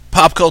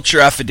Pop Culture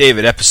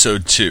Affidavit,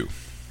 Episode 2.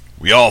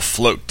 We all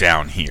float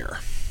down here.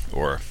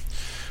 Or,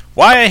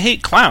 Why I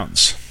Hate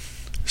Clowns.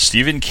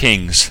 Stephen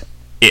King's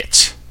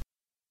It.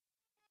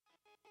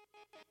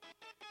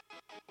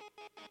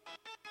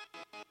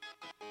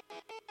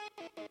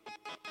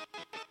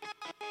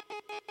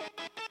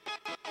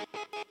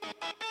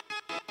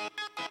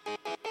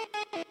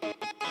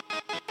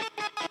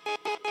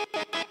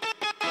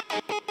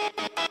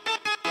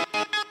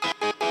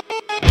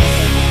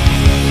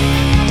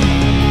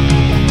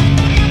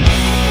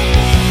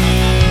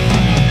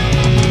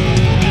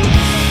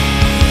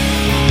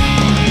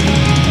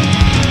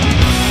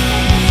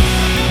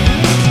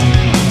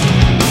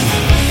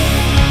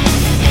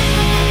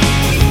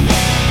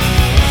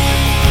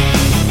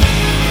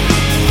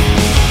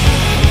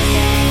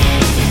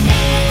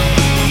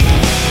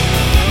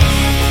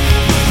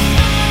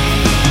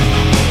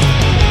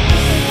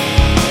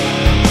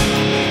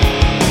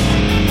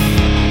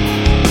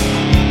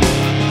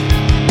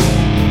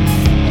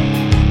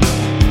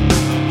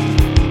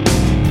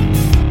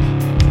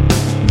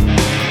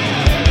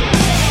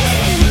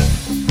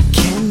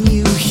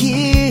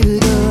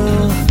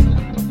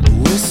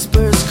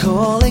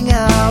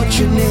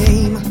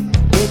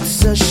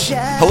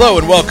 Hello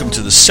and welcome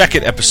to the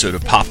second episode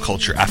of Pop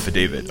Culture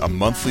Affidavit, a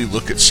monthly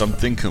look at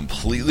something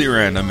completely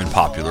random in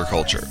popular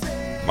culture.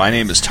 My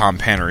name is Tom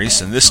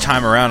Panarese, and this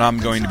time around I'm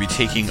going to be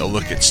taking a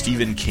look at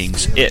Stephen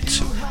King's It.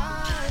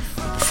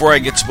 Before I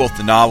get to both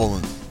the novel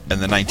and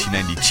the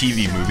 1990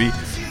 TV movie,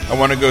 I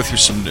want to go through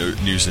some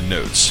news and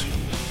notes.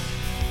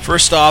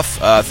 First off,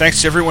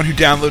 thanks to everyone who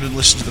downloaded and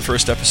listened to the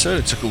first episode.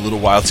 It took a little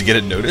while to get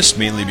it noticed,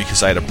 mainly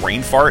because I had a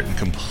brain fart and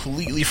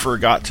completely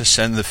forgot to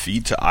send the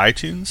feed to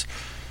iTunes.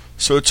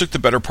 So it took the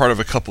better part of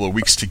a couple of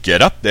weeks to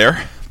get up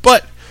there,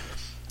 but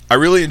I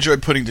really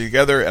enjoyed putting it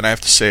together, and I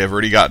have to say I've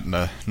already gotten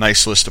a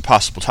nice list of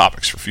possible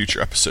topics for future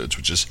episodes,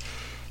 which is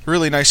a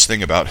really nice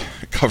thing about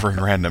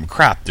covering random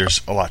crap. There's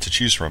a lot to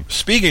choose from.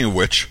 Speaking of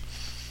which,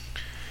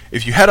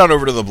 if you head on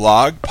over to the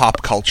blog,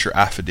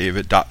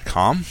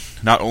 popcultureaffidavit.com,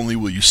 not only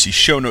will you see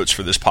show notes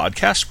for this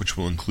podcast, which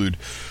will include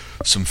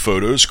some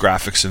photos,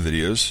 graphics, and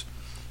videos,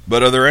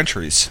 but other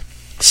entries.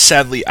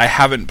 Sadly, I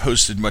haven't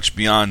posted much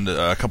beyond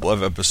a couple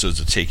of episodes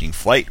of Taking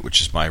Flight,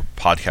 which is my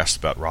podcast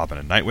about Robin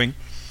and Nightwing.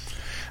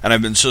 And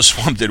I've been so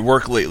swamped at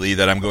work lately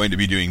that I'm going to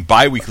be doing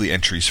bi-weekly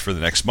entries for the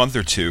next month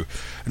or two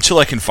until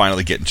I can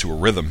finally get into a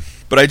rhythm.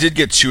 But I did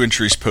get 2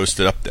 entries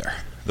posted up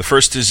there. The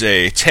first is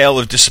a tale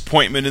of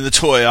disappointment in the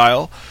toy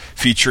aisle,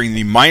 featuring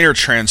the minor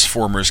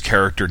Transformers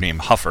character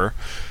named Huffer.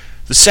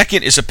 The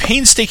second is a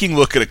painstaking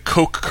look at a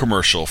Coke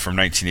commercial from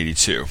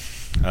 1982.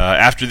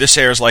 After this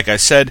airs, like I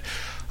said,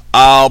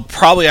 I'll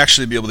probably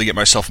actually be able to get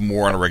myself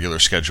more on a regular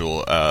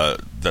schedule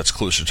that's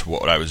closer to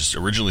what I was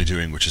originally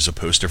doing, which is a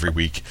post every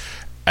week,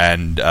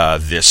 and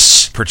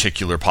this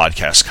particular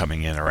podcast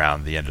coming in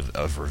around the end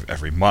of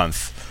every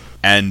month.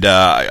 And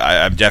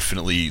I'm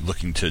definitely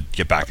looking to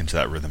get back into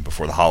that rhythm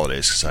before the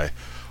holidays, because I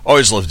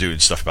always love doing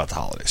stuff about the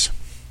holidays.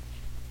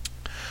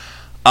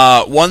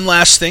 One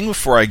last thing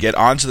before I get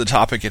on to the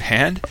topic at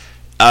hand.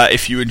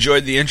 If you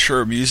enjoyed the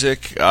intro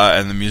music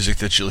and the music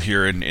that you'll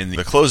hear in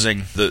the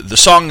closing, the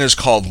song is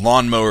called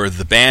Lawnmower.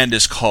 The band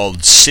is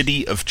called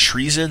City of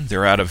Treason.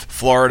 They're out of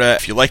Florida.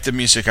 If you like the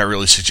music, I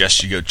really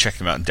suggest you go check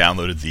them out and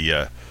download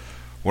it.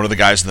 One of the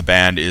guys in the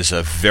band is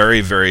a very,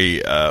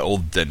 very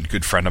old and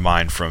good friend of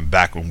mine from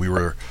back when we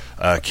were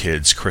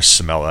kids, Chris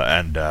Samela,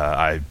 and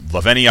I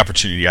love any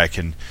opportunity I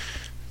can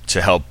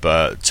to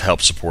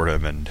help support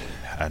him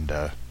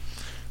and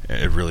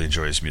I really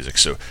enjoy his music.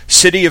 So,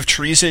 City of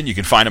Treason, you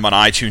can find him on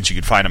iTunes, you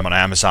can find him on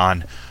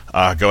Amazon.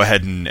 Go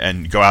ahead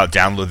and go out,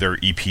 download their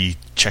EP,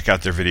 check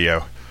out their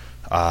video,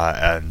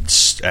 and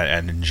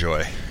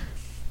enjoy.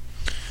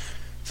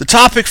 The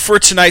topic for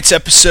tonight's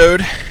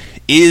episode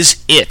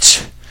is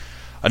It,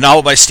 a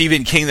novel by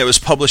Stephen King that was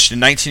published in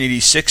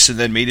 1986 and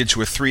then made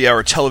into a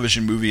 3-hour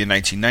television movie in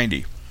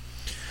 1990.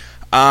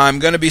 I'm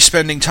going to be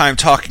spending time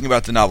talking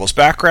about the novel's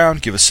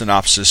background, give a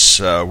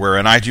synopsis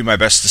wherein I do my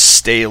best to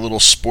stay a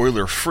little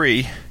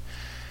spoiler-free,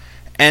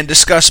 and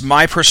discuss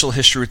my personal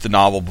history with the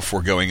novel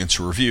before going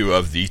into a review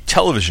of the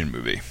television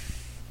movie.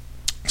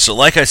 So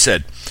like I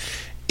said,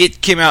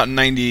 it came out in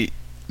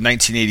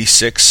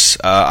 1986.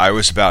 I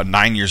was about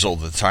 9 years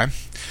old at the time.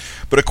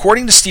 But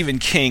according to Stephen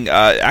King,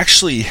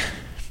 actually,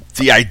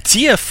 the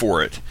idea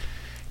for it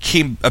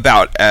came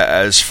about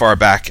as far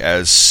back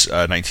as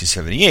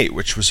 1978,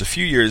 which was a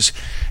few years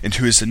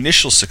into his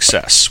initial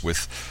success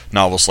with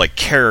novels like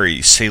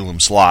Carrie,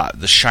 Salem's Lot,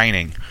 The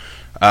Shining,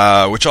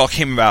 which all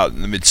came about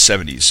in the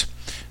mid-70s.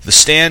 The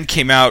Stand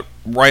came out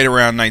right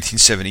around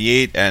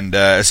 1978, and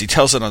as he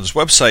tells it on his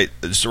website,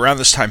 it was around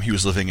this time he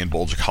was living in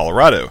Boulder,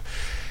 Colorado.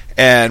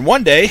 And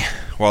one day,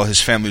 while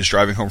his family was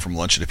driving home from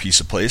lunch at a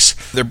pizza place,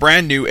 their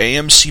brand new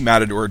AMC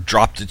Matador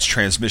dropped its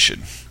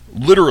transmission.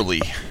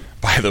 Literally.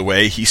 By the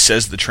way, he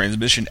says the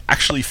transmission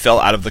actually fell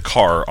out of the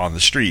car on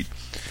the street.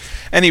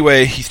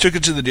 Anyway, he took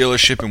it to the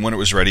dealership, and when it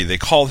was ready, they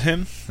called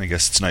him. I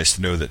guess it's nice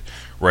to know that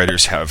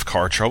writers have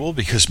car trouble,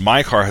 because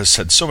my car has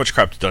had so much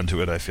crap done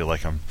to it, I feel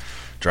like I'm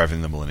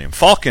driving the Millennium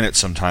Falcon at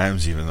some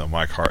times, even though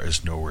my car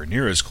is nowhere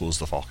near as cool as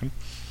the Falcon.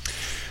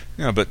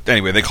 But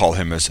anyway, they call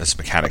him as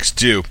mechanics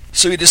do.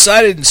 So he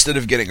decided, instead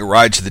of getting a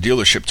ride to the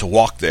dealership, to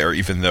walk there,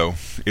 even though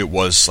it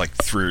was like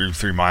 3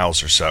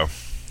 miles or so.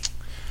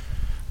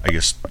 I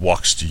guess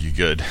walks do you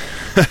good.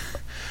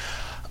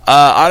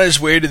 On his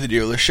way to the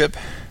dealership,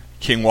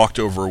 King walked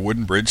over a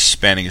wooden bridge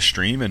spanning a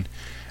stream, and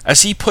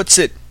as he puts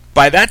it,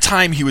 by that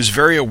time he was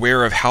very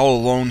aware of how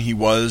alone he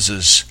was,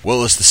 as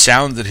well as the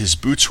sound that his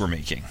boots were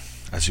making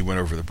as he went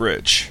over the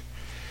bridge.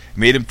 It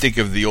made him think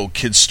of the old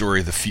kid's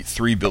story, The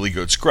Three Billy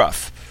Goats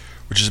Gruff,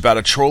 which is about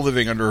a troll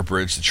living under a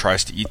bridge that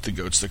tries to eat the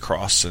goats that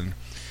cross, and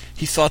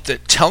he thought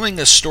that telling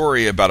a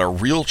story about a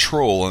real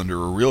troll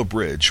under a real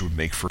bridge would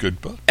make for a good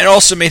book. It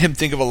also made him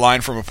think of a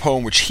line from a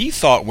poem which he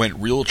thought went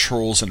real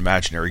trolls and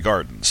imaginary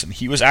gardens, and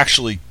he was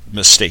actually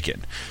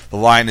mistaken. The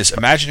line is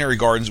imaginary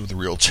gardens with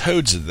real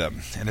toads in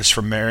them, and it's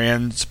from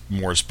Marianne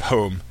Moore's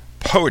poem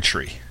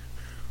Poetry,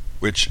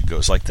 which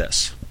goes like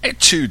this. I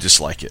too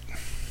dislike it.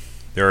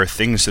 There are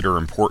things that are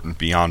important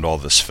beyond all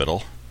this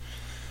fiddle.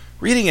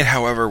 Reading it,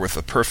 however, with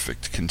a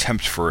perfect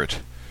contempt for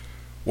it,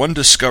 one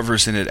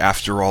discovers in it,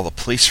 after all, a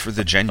place for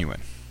the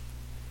genuine.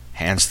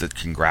 Hands that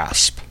can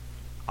grasp,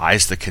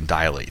 eyes that can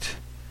dilate,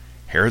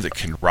 hair that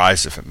can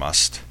rise if it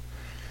must.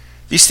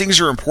 These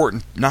things are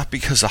important not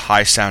because a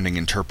high-sounding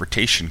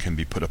interpretation can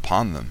be put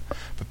upon them,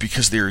 but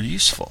because they are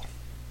useful.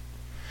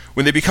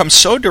 When they become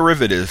so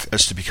derivative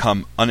as to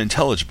become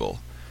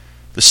unintelligible,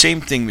 the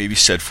same thing may be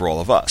said for all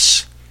of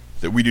us,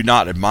 that we do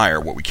not admire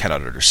what we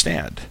cannot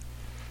understand.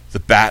 The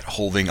bat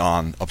holding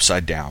on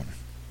upside down,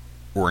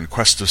 or in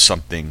quest of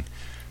something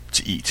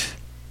to eat,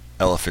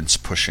 elephants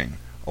pushing,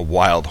 a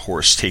wild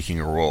horse taking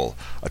a roll,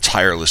 a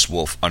tireless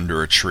wolf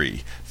under a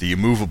tree, the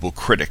immovable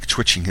critic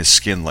twitching his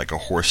skin like a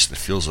horse that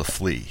feels a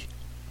flea,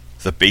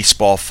 the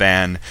baseball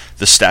fan,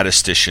 the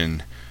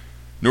statistician,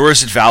 nor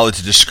is it valid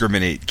to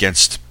discriminate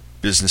against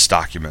business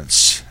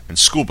documents and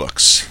school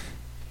books.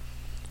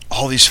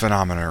 All these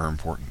phenomena are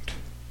important.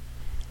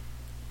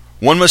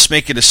 One must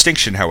make a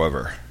distinction,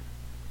 however.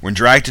 When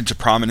dragged into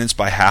prominence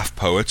by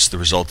half-poets, the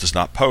result is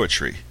not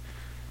poetry,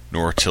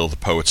 nor till the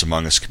poets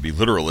among us can be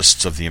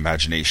literalists of the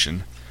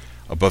imagination,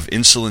 above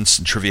insolence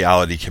and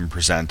triviality can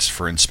present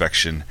for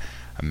inspection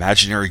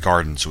imaginary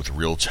gardens with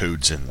real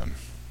toads in them.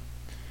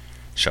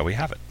 Shall we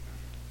have it?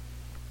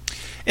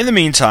 In the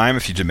meantime,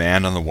 if you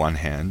demand on the one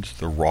hand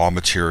the raw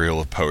material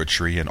of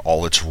poetry and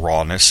all its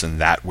rawness, and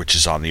that which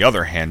is on the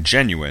other hand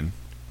genuine,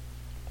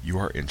 you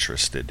are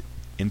interested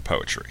in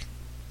poetry.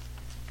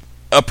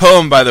 A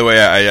poem, by the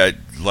way, I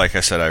like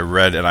I said, I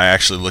read and I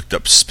actually looked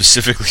up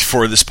specifically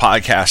for this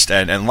podcast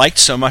and liked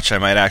so much I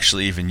might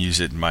actually even use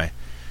it in my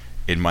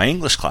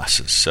English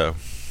classes. So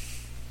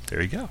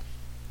there you go.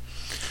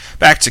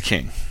 Back to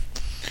King.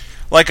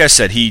 Like I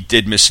said, he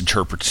did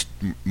misinterpret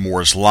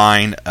Moore's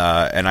line,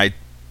 and I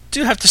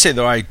do have to say,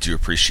 though, I do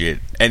appreciate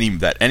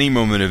any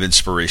moment of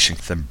inspiration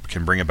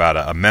can bring about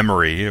a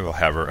memory,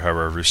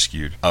 however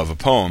skewed, of a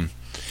poem.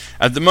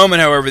 At the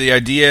moment, however, the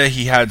idea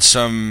he had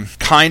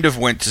kind of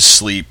went to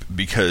sleep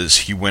because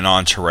he went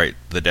on to write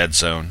The Dead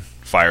Zone,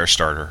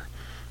 Firestarter,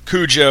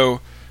 Cujo,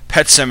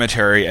 Pet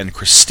Sematary, and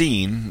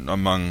Christine,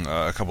 among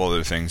a couple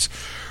other things,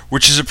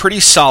 which is a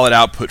pretty solid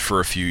output for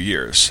a few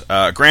years.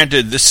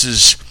 Granted, this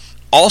is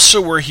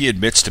also where he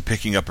admits to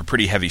picking up a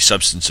pretty heavy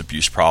substance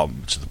abuse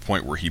problem, to the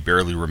point where he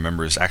barely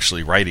remembers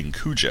actually writing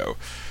Cujo.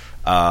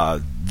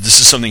 This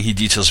is something he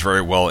details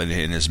very well in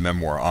his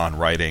memoir on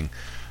writing.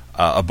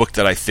 A book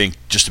that I think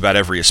just about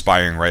every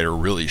aspiring writer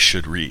really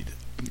should read.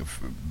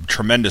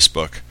 Tremendous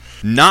book.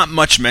 Not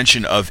much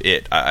mention of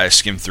it. I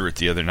skimmed through it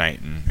the other night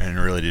and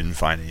really didn't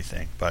find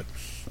anything. But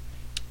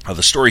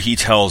the story he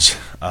tells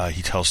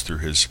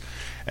through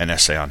an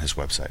essay on his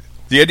website.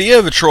 The idea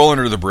of a troll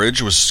under the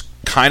bridge was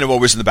kind of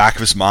always in the back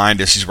of his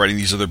mind as he's writing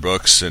these other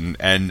books, and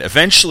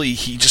eventually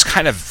he just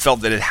kind of felt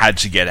that it had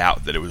to get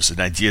out, that it was an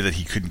idea that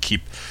he couldn't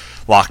keep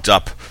locked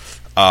up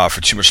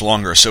for too much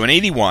longer. So in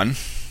 1981...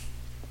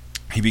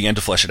 he began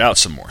to flesh it out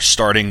some more,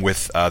 starting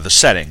with the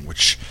setting,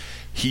 which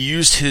he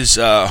used his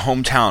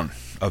hometown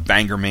of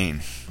Bangor,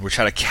 Maine, which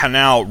had a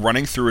canal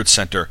running through its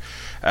center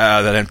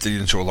that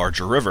emptied into a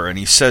larger river. And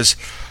he says,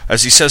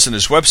 as he says in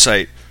his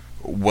website,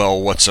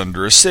 well, what's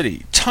under a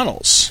city?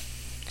 Tunnels.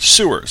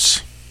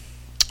 Sewers.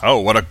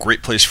 Oh, what a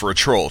great place for a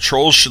troll.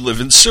 Trolls should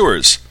live in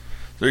sewers.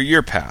 Their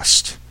year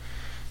passed.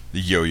 The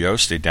yo-yo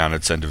stayed down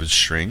at its end of its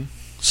string,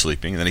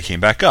 sleeping, and then he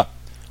came back up.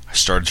 I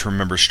started to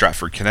remember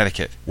Stratford,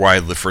 Connecticut, where I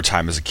had lived for a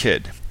time as a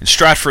kid. In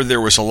Stratford, there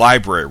was a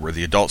library where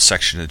the adult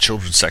section and the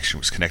children's section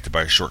was connected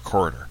by a short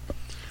corridor.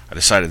 I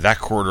decided that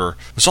corridor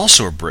was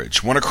also a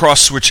bridge, one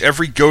across which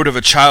every goat of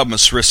a child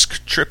must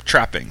risk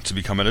trip-trapping to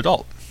become an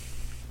adult.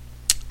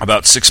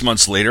 About 6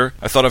 months later,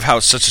 I thought of how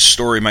such a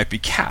story might be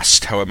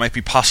cast, how it might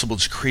be possible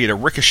to create a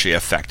ricochet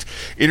effect,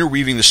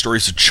 interweaving the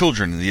stories of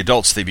children and the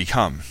adults they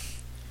become.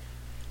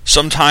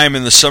 Sometime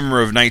in the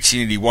summer of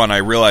 1981, I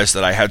realized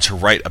that I had to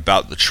write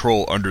about the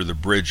troll under the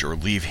bridge or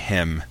leave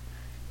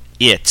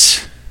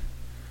it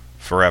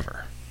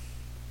forever.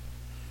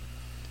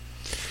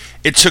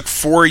 It took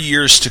 4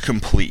 years to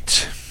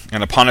complete,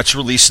 and upon its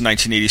release in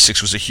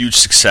 1986 was a huge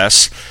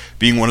success,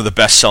 being one of the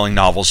best-selling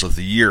novels of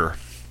the year.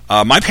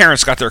 My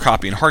parents got their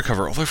copy in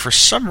hardcover, although for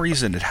some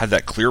reason it had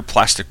that clear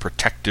plastic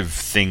protective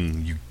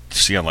thing you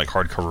see on like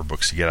hardcover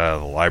books you get out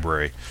of the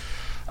library.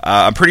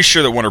 I'm pretty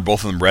sure that one or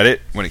both of them read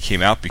it when it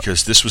came out,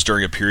 because this was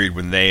during a period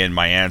when they and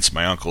my aunts,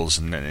 my uncles,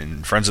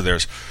 and friends of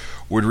theirs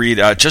would read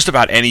just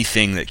about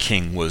anything that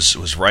King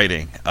was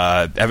writing,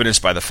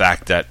 evidenced by the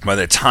fact that by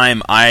the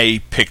time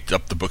I picked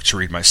up the book to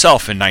read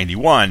myself in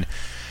 91,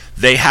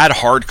 they had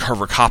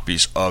hardcover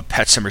copies of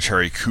Pet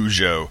Sematary,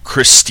 Cujo,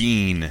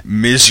 Christine,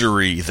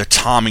 Misery, The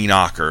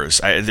Tommyknockers.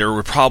 There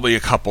were probably a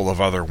couple of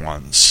other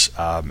ones,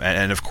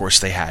 and of course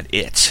they had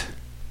it.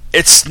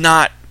 It's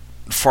not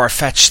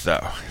far-fetched,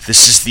 though.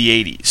 This is the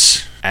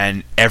 80s,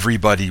 and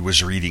everybody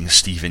was reading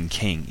Stephen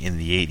King in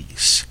the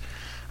 80s.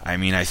 I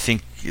mean, I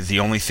think the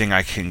only thing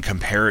I can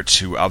compare it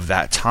to of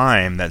that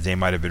time that they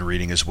might have been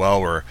reading as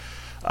well were,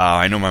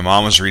 I know my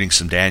mom was reading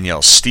some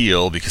Danielle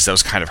Steele, because that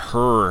was kind of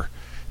her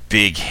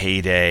big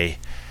heyday,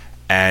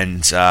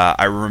 and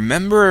I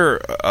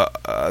remember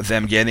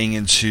them getting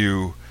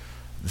into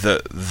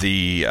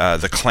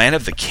the Clan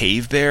of the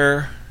Cave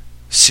Bear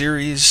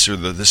series, or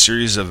the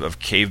series of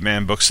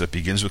caveman books that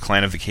begins with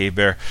Clan of the Cave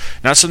Bear.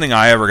 Not something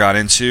I ever got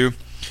into,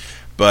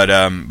 but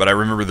I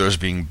remember those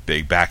being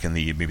big back in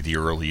maybe the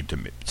early to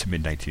mid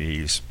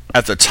 1980s.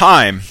 At the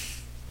time,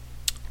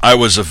 I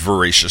was a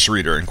voracious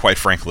reader, and quite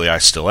frankly, I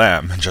still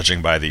am,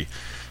 judging by the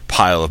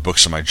pile of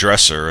books on my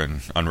dresser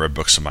and unread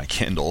books on my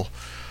Kindle.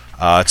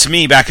 To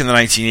me, back in the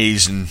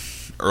 1980s and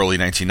early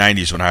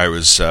 1990s, when I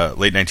was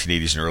late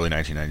 1980s and early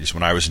 1990s,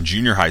 when I was in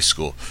junior high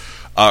school,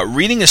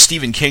 reading a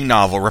Stephen King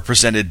novel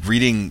represented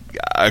reading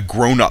a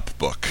grown-up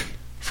book,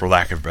 for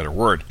lack of a better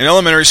word. In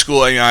elementary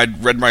school,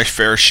 I'd read my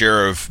fair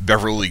share of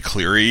Beverly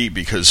Cleary,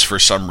 because for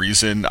some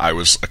reason I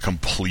was a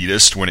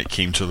completist when it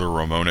came to the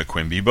Ramona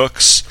Quimby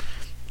books.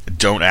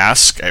 Don't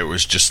ask. It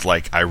was just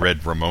like I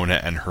read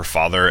Ramona and her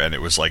father, and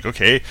it was like,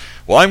 okay,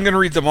 well, I'm going to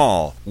read them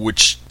all,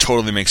 which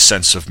totally makes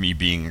sense of me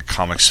being a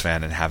comics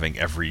fan and having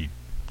every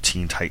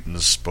Teen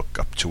Titans book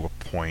up to a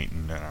point,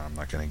 and I'm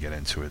not going to get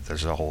into it.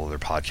 There's a whole other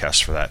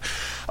podcast for that.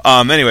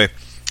 Anyway,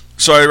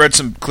 so I read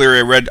some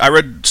Cleary. I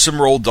read some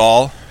Roald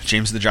Dahl,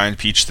 James and the Giant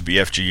Peach, the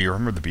BFG. I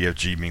remember the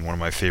BFG being one of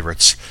my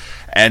favorites,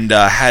 and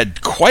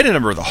had quite a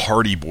number of the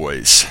Hardy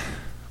Boys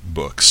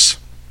books.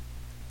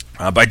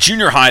 By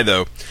junior high,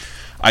 though,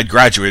 I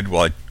graduated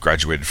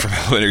from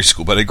elementary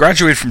school, but I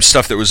graduated from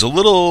stuff that was a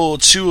little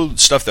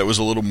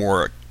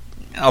more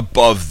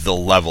above the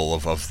level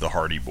of the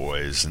Hardy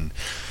Boys and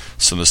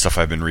some of the stuff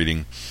I've been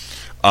reading.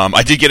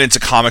 I did get into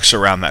comics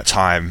around that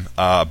time,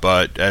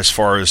 but as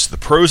far as the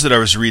prose that I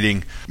was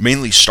reading,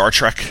 mainly Star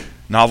Trek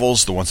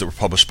novels, the ones that were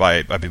published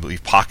by, I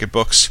believe, Pocket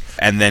Books.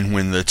 And then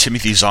when the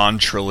Timothy Zahn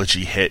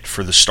trilogy hit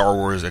for the Star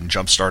Wars and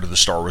jump-started the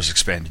Star Wars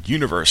Expanded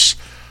Universe,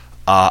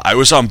 I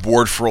was on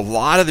board for a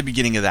lot of the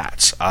beginning of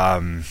that.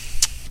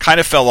 Kind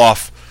of fell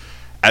off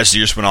as the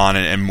years went on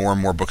and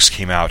more books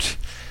came out.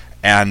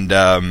 And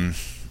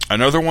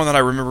another one that I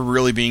remember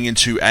really being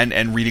into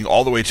and reading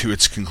all the way to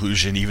its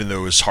conclusion, even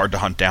though it was hard to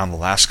hunt down the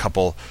last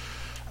couple,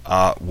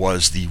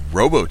 was the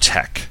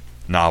Robotech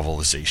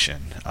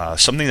novelization.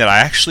 Something that I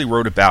actually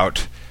wrote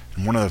about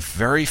in one of the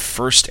very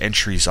first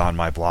entries on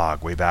my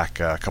blog way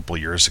back a couple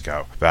of years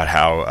ago, about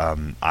how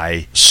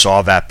I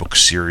saw that book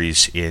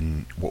series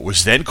in what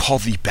was then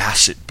called the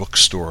Bassett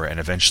Bookstore and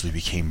eventually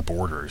became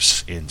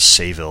Borders in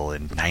Sayville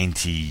in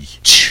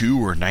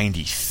 92 or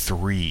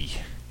 93,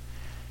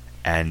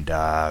 and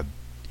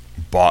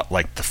bought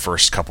like the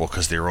first couple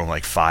because they were only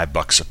like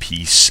 $5 a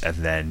piece, and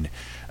then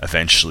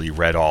eventually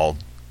read all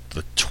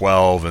the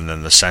 12 and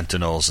then the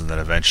Sentinels, and then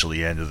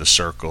eventually End of the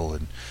Circle.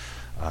 And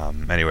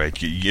anyway,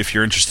 if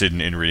you're interested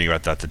in reading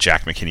about that, the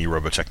Jack McKinney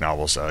Robotech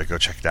novels, go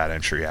check that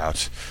entry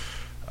out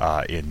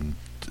in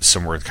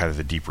somewhere in kind of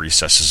the deep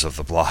recesses of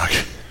the blog.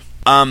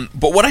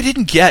 But what I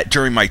didn't get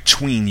during my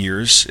tween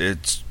years,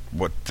 it's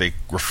what they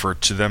refer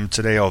to them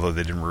today, although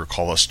they didn't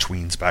recall us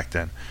tweens back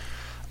then,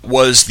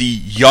 was the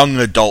young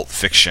adult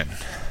fiction.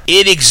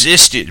 It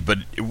existed, but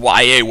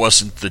YA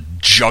wasn't the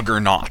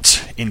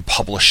juggernaut in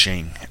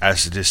publishing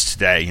as it is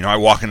today. You know,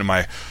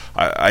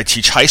 I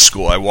teach high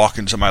school. I walk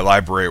into my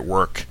library at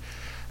work,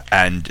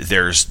 and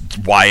there's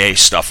YA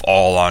stuff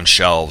all on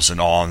shelves and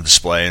all on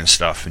display and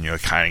stuff, and you're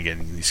kind of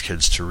getting these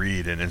kids to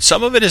read. And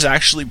some of it is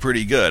actually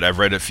pretty good. I've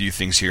read a few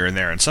things here and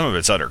there, and some of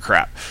it's utter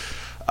crap,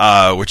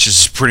 which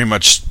is pretty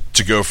much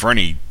to go for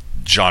any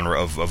genre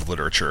of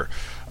literature.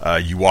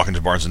 You walk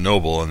into Barnes &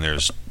 Noble, and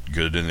there's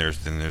good and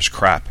there's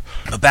crap.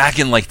 But back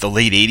in like the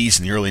late 80s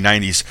and the early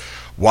 90s,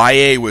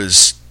 YA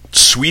was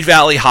Sweet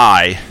Valley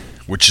High,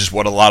 which is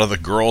what a lot of the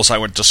girls I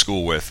went to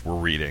school with were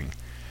reading,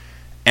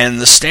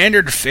 and the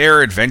standard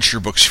fare adventure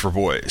books for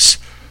boys.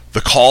 The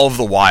Call of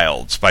the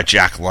Wilds by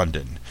Jack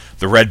London,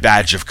 The Red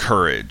Badge of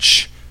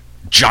Courage,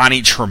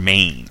 Johnny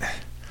Tremain.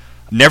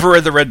 Never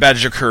read The Red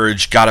Badge of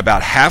Courage, got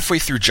about halfway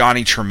through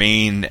Johnny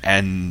Tremain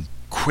and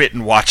quit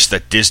and watched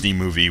that Disney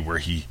movie where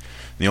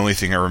The only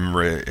thing I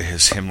remember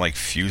is him like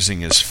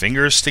fusing his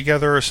fingers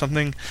together or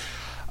something.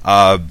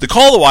 The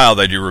Call of the Wild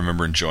I do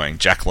remember enjoying.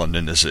 Jack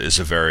London was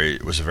a very,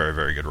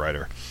 very good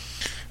writer.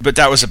 But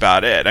that was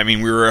about it. I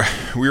mean, we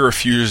were a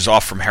few years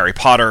off from Harry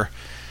Potter,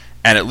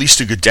 and at least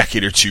a good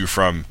decade or two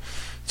from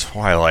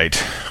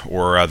Twilight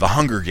or The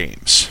Hunger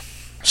Games.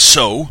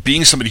 So,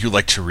 being somebody who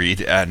liked to read,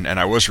 and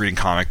I was reading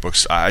comic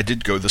books, I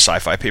did go the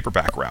sci-fi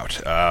paperback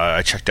route.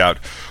 I checked out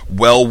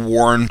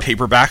well-worn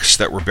paperbacks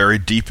that were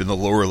buried deep in the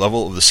lower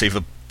level of the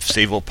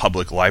Sayville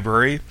Public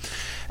Library.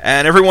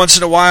 And every once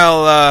in a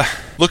while,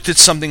 looked at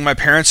something my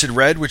parents had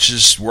read, which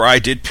is where I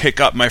did pick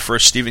up my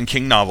first Stephen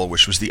King novel,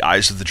 which was The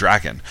Eyes of the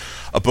Dragon.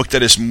 A book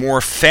that is more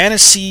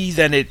fantasy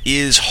than it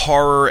is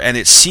horror, and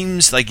it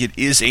seems like it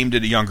is aimed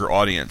at a younger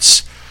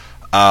audience.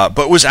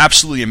 But was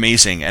absolutely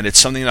amazing, and it's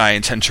something that I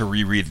intend to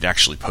reread and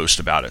actually post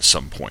about at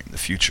some point in the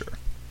future.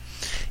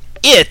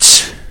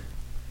 It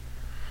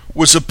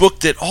was a book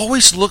that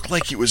always looked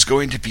like it was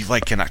going to be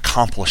like an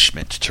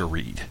accomplishment to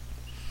read.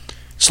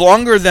 It's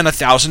longer than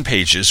 1,000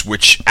 pages,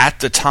 which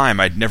at the time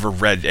I'd never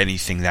read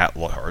anything that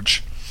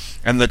large.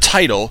 And the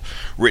title,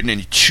 written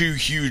in 2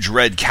 huge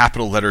red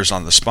capital letters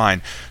on the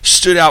spine,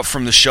 stood out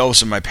from the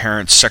shelves of my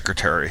parents'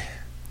 secretary.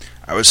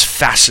 I was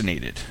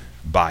fascinated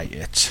by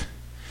it.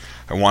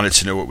 I wanted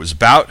to know what it was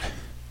about,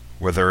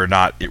 whether or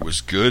not it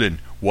was good, and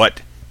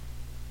what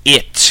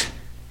it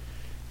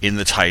in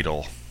the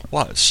title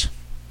was.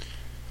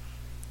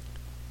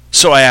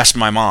 So I asked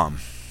my mom.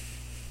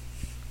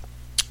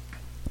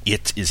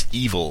 It is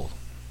evil,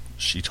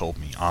 she told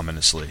me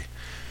ominously.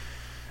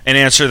 An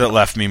answer that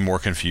left me more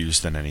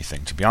confused than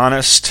anything, to be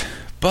honest.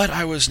 But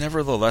I was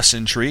nevertheless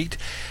intrigued.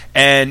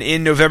 And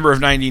in November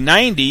of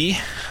 1990,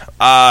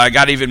 I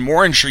got even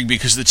more intrigued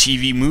because the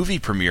TV movie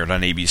premiered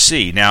on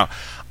ABC. Now,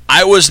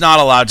 I was not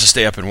allowed to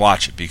stay up and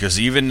watch it because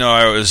even though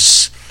I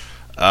was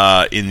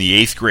in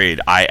the 8th grade,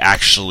 I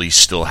actually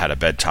still had a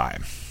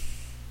bedtime.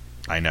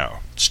 I know,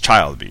 it's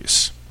child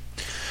abuse.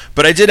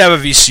 But I did have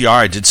a VCR,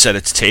 I did set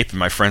it to tape, and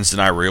my friends and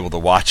I were able to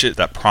watch it.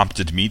 That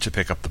prompted me to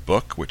pick up the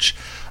book, which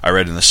I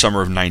read in the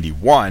summer of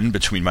 91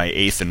 between my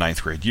 8th and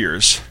 9th grade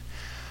years.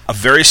 A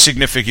very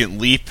significant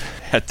leap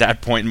at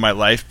that point in my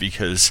life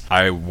because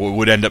I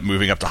would end up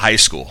moving up to high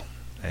school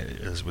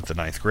with the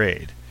 9th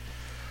grade.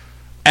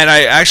 And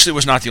I actually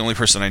was not the only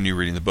person I knew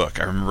reading the book.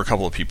 I remember a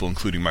couple of people,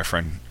 including my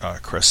friend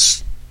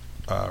Chris,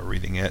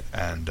 reading it,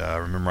 and I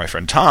remember my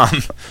friend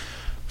Tom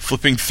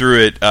flipping through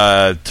it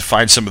to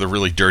find some of the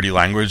really dirty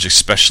language,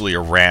 especially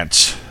a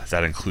rant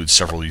that includes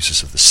several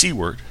uses of the C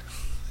word.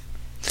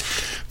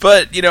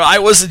 But, you know, I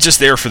wasn't just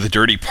there for the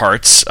dirty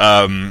parts.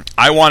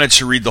 I wanted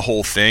to read the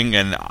whole thing,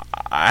 and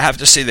I have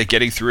to say that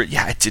getting through it,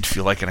 yeah, it did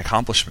feel like an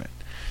accomplishment.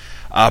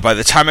 By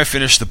the time I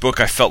finished the book,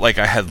 I felt like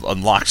I had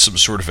unlocked some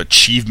sort of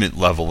achievement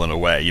level in a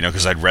way, you know,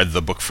 because I'd read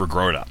the book for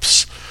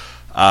grown-ups.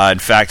 In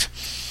fact,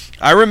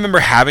 I remember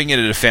having it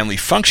at a family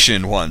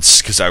function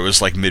once, because I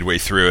was like midway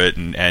through it,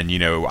 and you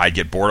know, I'd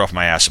get bored off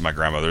my ass at my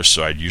grandmother's,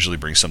 so I'd usually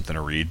bring something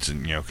to read,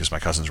 and you know, because my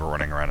cousins were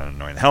running around and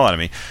annoying the hell out of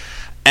me.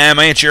 And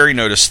my Aunt Jerry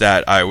noticed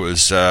that I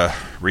was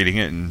reading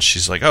it, and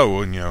she's like, oh,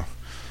 well, you know,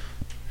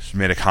 she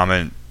made a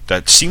comment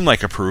that seemed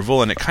like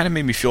approval, and it kind of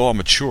made me feel all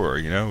mature,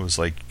 you know? It was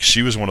like,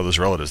 she was one of those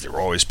relatives that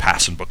were always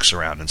passing books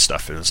around and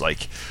stuff. It was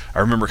like, I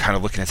remember kind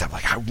of looking at that,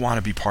 like, I want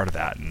to be part of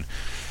that, and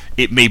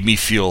it made me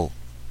feel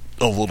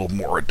a little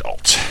more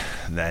adult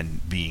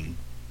than being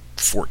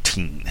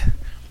 14.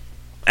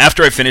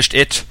 After I finished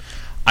it,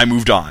 I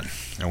moved on.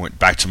 I went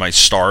back to my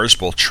stars,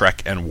 both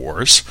Trek and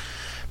Wars,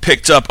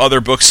 picked up other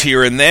books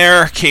here and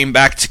there, came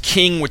back to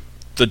King with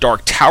the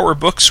Dark Tower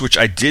books, which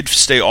I did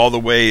stay all the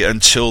way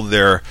until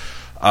their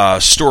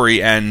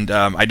story, and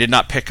I did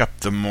not pick up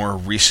the more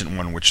recent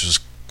one, which is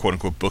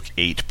quote-unquote book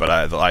 8,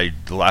 but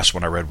the last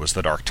one I read was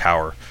The Dark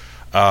Tower.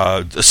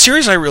 A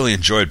series I really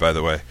enjoyed, by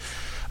the way.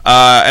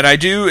 And I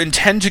do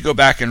intend to go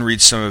back and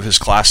read some of his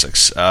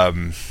classics.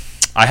 I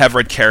have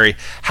read Carrie,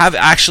 have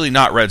actually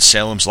not read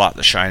Salem's Lot,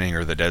 The Shining,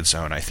 or The Dead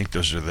Zone. I think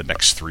those are the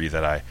next 3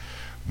 that I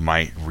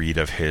might read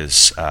of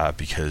his,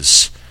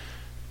 because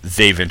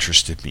they've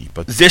interested me.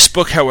 But this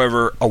book,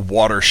 however, a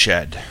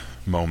watershed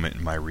moment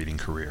in my reading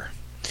career.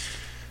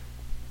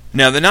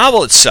 Now, the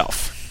novel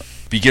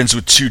itself begins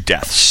with 2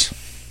 deaths.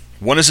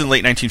 One is in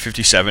late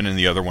 1957, and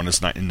the other one is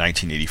in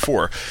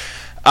 1984.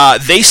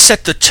 They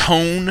set the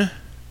tone,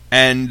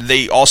 and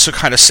they also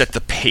kind of set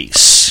the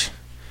pace.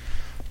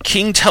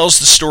 King tells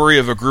the story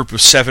of a group of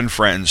 7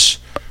 friends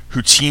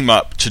who team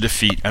up to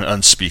defeat an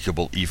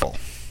unspeakable evil.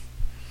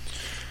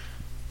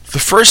 The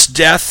first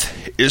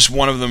death is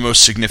one of the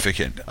most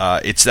significant.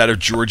 It's that of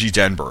Georgie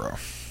Denborough,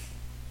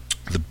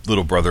 the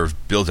little brother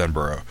of Bill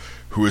Denborough,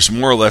 who is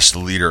more or less the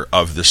leader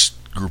of this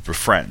group of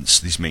friends,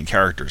 these main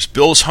characters.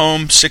 Bill's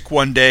home, sick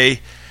one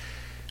day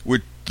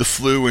with the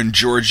flu, and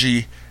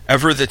Georgie,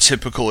 ever the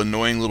typical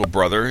annoying little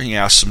brother, he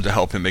asks him to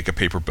help him make a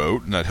paper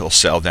boat, and that he'll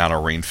sail down a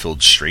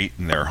rain-filled strait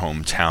in their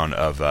hometown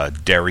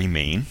of Derry,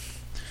 Maine.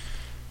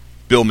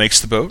 Bill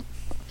makes the boat,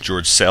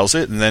 George sails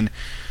it, and then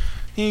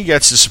he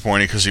gets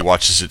disappointed because he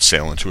watches it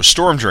sail into a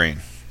storm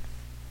drain.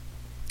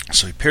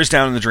 So he peers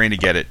down in the drain to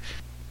get it,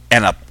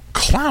 and a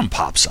clown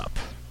pops up.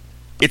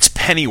 It's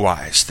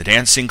Pennywise, the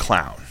dancing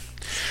clown,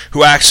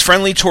 who acts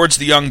friendly towards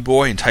the young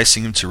boy,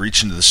 enticing him to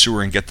reach into the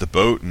sewer and get the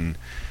boat, and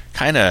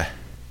kind of,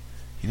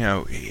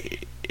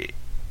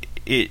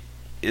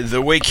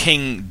 the way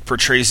King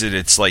portrays it,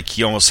 it's like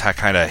he almost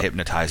kind of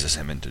hypnotizes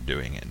him into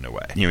doing it in a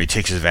way. He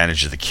takes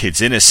advantage of the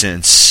kid's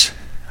innocence,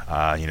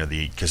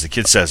 because the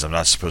kid says, I'm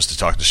not supposed to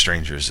talk to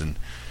strangers, and,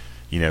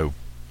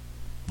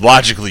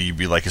 logically you'd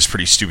be like, it's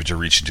pretty stupid to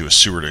reach into a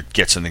sewer to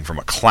get something from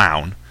a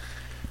clown,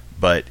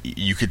 but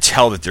you could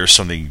tell that there's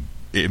something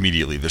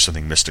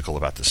mystical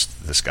about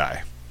this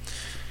guy.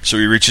 So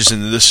he reaches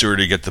into the sewer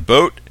to get the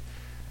boat,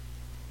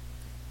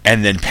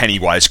 and then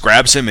Pennywise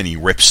grabs him and he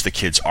rips the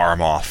kid's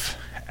arm off.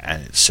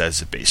 And it says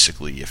that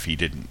basically if he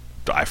didn't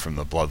die from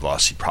the blood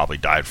loss, he probably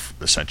died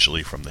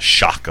essentially from the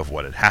shock of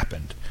what had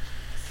happened.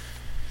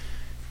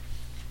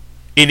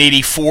 In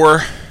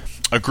 1984,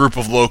 a group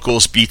of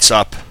locals beats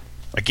up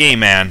a gay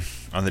man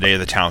on the day of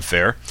the town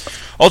fair,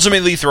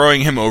 ultimately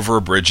throwing him over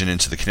a bridge and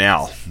into the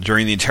canal.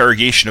 During the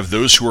interrogation of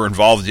those who were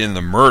involved in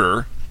the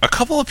murder, a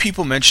couple of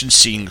people mentioned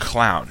seeing a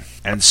clown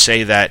and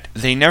say that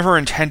they never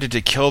intended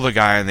to kill the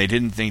guy and they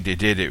didn't think they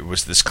did. It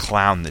was this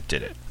clown that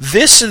did it.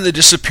 This and the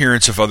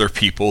disappearance of other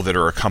people that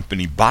are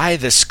accompanied by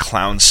this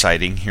clown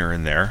sighting here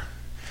and there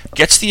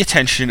gets the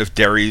attention of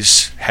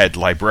Derry's head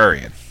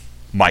librarian,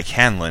 Mike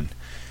Hanlon.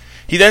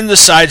 He then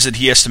decides that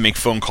he has to make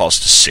phone calls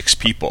to 6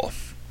 people.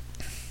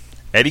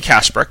 Eddie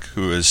Kasprek,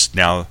 who is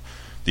now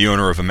the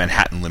owner of a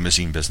Manhattan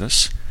limousine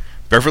business.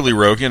 Beverly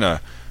Rogan,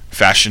 a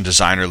fashion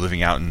designer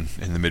living out in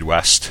the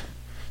Midwest.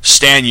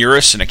 Stan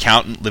Uris, an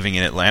accountant living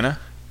in Atlanta.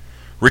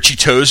 Richie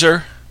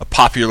Tozer, a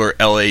popular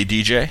LA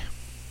DJ,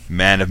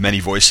 man of many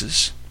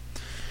voices.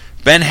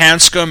 Ben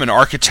Hanscom, an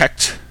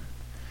architect.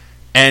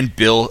 And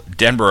Bill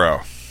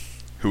Denborough,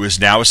 who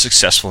is now a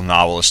successful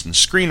novelist and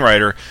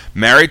screenwriter,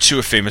 married to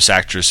a famous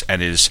actress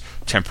and is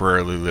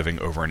temporarily living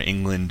over in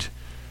England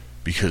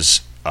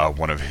because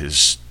one of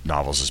his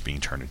novels is being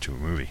turned into a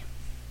movie.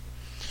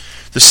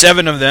 The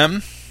 7 of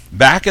them,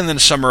 back in the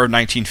summer of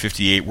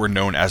 1958, were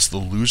known as the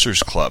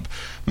Losers Club,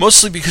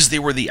 mostly because they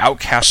were the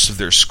outcasts of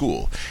their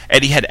school.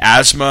 Eddie had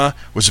asthma,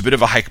 was a bit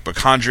of a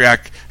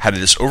hypochondriac, had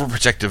this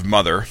overprotective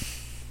mother.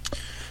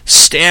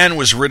 Stan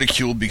was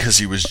ridiculed because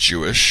he was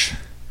Jewish.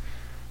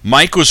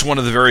 Mike was one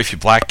of the very few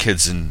black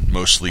kids in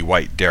mostly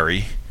white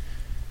Derry.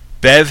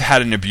 Bev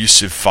had an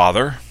abusive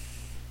father.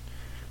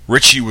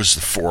 Richie was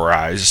the Four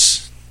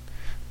Eyes.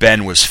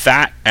 Ben was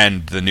fat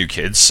and the new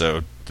kid,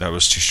 so that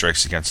was 2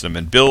 strikes against him.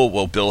 And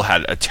Bill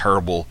had a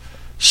terrible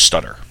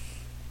stutter.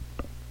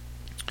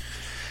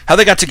 How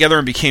they got together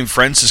and became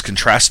friends is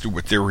contrasted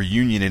with their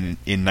reunion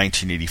in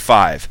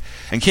 1985.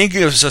 And King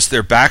gives us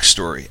their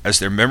backstory as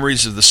their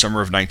memories of the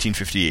summer of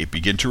 1958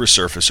 begin to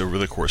resurface over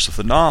the course of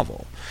the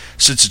novel.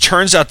 Since it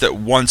turns out that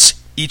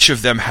once each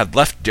of them had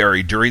left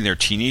Derry during their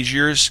teenage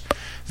years,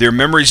 their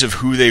memories of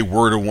who they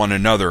were to one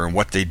another and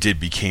what they did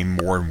became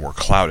more and more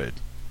clouded.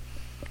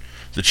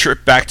 The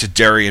trip back to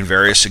Derry and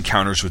various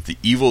encounters with the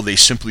evil they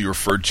simply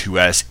referred to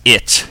as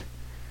it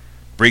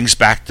brings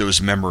back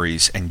those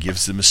memories and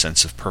gives them a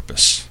sense of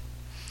purpose.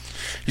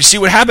 You see,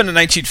 what happened in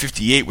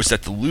 1958 was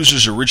that the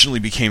Losers originally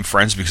became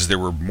friends because they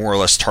were more or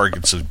less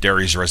targets of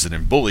Derry's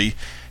resident bully,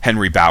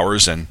 Henry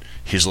Bowers, and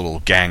his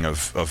little gang of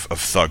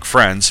thug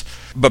friends.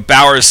 But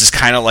Bowers is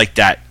kind of like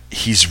that.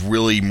 He's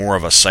really more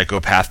of a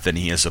psychopath than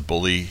he is a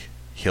bully.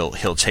 He'll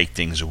take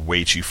things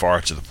way too far,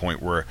 to the point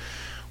where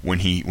when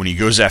he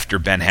goes after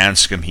Ben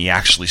Hanscom, he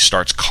actually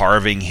starts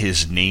carving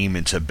his name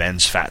into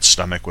Ben's fat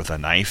stomach with a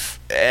knife.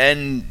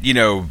 And,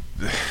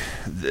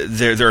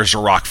 there's a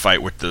rock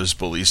fight with those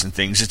bullies and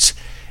things.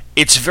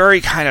 It's very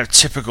kind of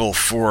typical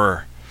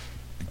for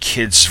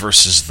kids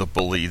versus the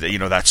bully,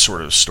 that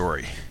sort of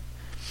story.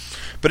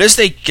 But as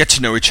they get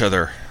to know each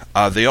other,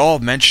 they all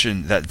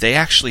mention that they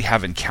actually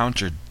have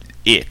encountered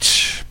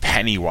it,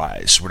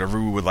 Pennywise,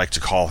 whatever we would like to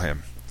call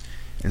him,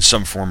 in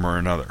some form or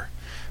another.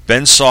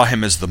 Ben saw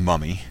him as the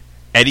Mummy.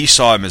 Eddie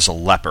saw him as a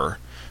leper.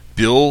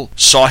 Bill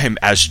saw him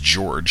as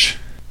George.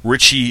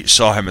 Richie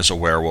saw him as a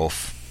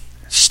werewolf.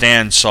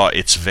 Stan saw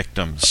its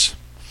victims.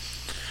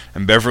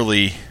 And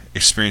Beverly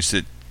experienced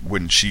it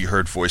when she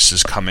heard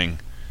voices coming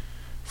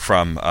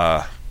from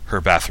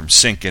her bathroom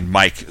sink, and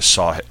Mike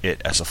saw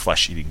it as a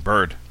flesh-eating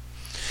bird.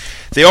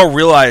 They all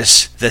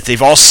realize that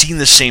they've all seen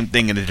the same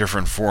thing in a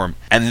different form,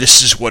 and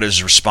this is what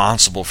is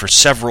responsible for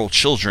several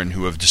children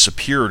who have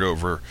disappeared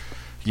over,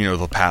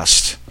 the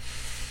past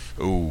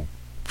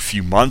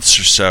few months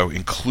or so,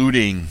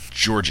 including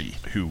Georgie,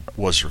 who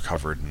was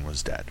recovered and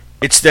was dead.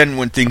 It's then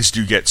when things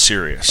do get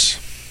serious.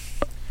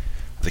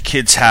 The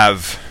kids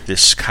have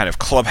this kind of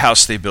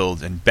clubhouse they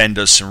build, and Ben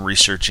does some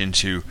research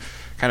into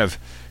kind of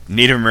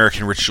Native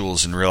American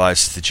rituals and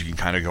realizes that you can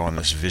kind of go on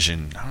this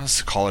vision, I don't know if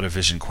to call it a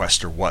vision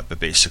quest or what, but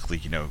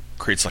basically,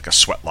 creates like a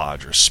sweat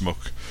lodge or a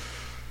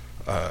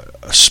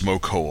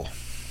smoke hole.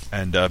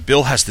 And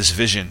Bill has this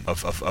vision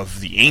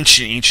of the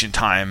ancient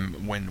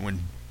time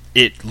when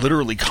it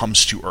literally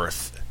comes to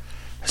Earth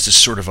as this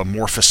sort of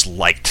amorphous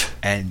light,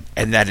 and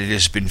that it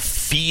has been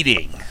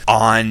feeding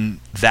on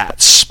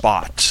that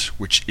spot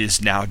which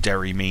is now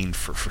Derry, Maine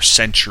for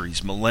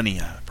centuries,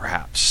 millennia,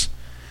 perhaps.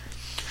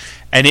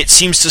 And it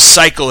seems to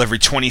cycle every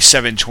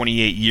 27,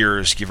 28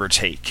 years, give or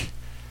take.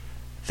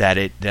 That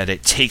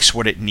it takes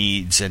what it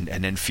needs and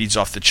then feeds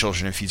off the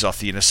children and feeds off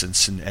the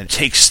innocents and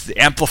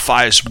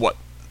amplifies what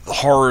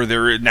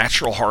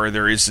natural horror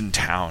there is in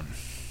town,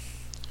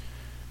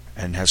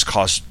 and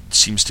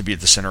seems to be at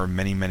the center of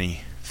many,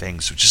 many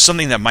things, which is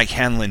something that Mike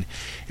Hanlon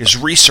is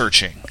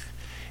researching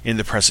in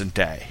the present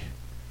day.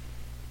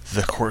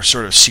 The core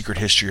sort of secret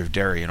history of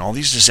Derry and all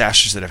these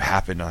disasters that have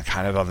happened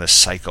kind of on this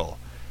cycle,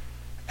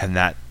 and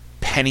that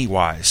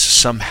Pennywise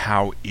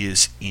somehow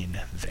is in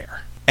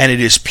there. And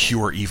it is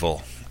pure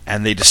evil.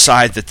 And they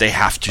decide that they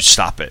have to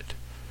stop it.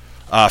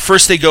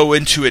 First, they go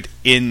into it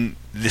in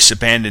this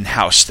abandoned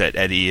house that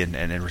Eddie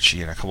and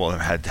Richie and a couple of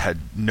them had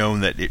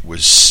known that it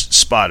was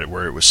spotted,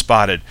 where it was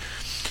spotted.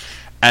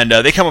 And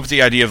they come up with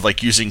the idea of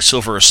like using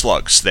silver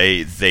slugs.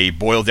 They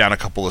boil down a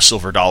couple of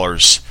silver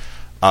dollars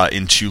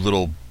into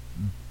little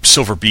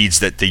silver beads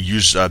that they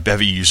use.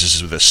 Bevy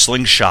uses with a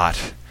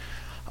slingshot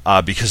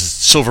because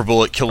silver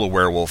bullet kill a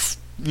werewolf,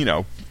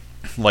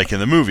 like in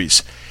the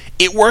movies.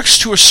 It works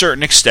to a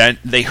certain extent.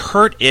 They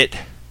hurt it.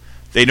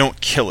 They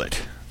don't kill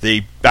it.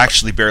 They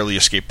actually barely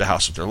escape the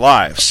house with their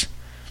lives.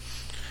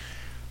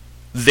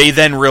 They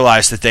then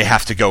realize that they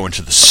have to go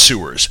into the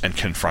sewers and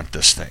confront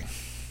this thing.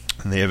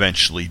 And they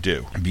eventually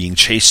do. Being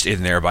chased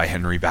in there by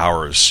Henry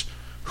Bowers,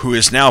 who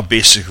has now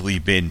basically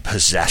been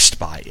possessed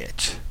by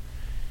it.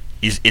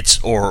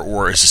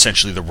 Or is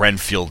essentially the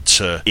Renfield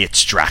to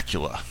its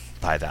Dracula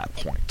by that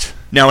point.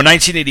 Now, in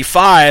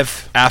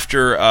 1985,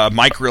 after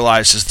Mike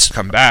realizes to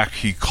come back,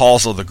 he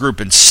calls all the group,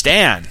 and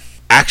Stan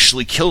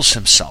actually kills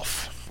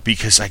himself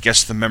because I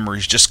guess the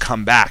memories just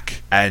come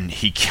back, and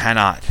he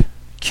cannot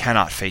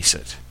face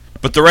it.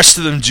 But the rest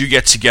of them do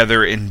get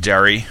together in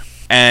Derry,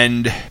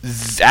 and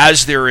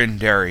as they're in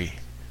Derry,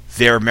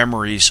 their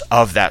memories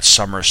of that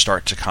summer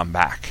start to come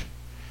back,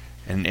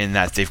 and in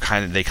that they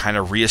kind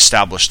of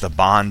reestablish the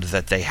bond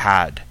that they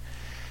had,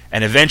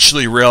 and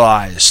eventually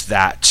realize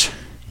that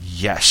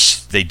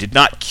yes, they did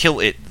not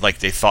kill it like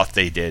they thought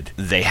they did.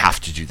 They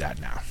have to do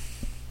that now.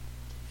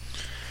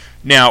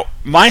 Now,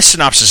 my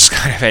synopsis is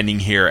kind of ending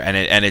here, and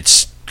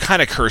it's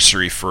kind of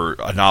cursory for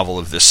a novel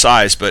of this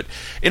size, but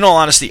in all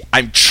honesty,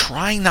 I'm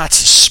trying not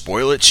to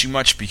spoil it too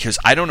much because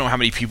I don't know how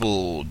many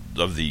people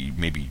of the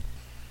maybe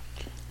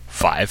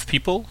 5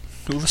 people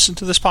who listen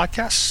to this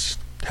podcast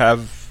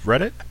have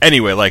read it.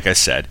 Anyway, like I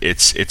said,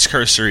 it's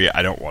cursory.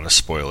 I don't want to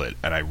spoil it,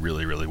 and I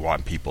really, really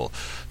want people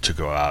to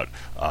go out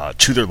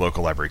to their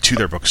local library, to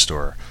their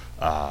bookstore,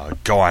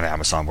 go on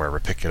Amazon, wherever,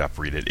 pick it up,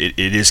 read it.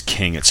 It is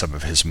king at some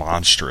of his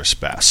monstrous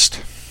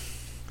best.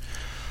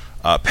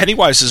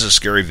 Pennywise is a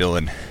scary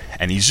villain,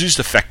 and he's used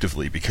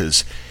effectively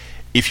because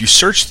if you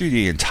search through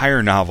the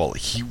entire novel,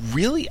 he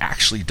really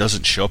actually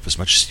doesn't show up as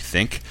much as you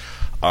think.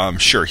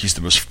 Sure, he's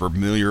the most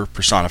familiar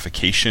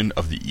personification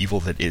of the evil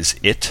that is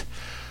it,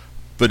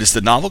 but as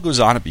the novel goes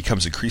on, it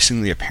becomes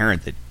increasingly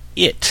apparent that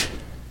it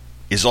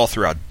is all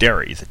throughout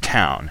Derry, the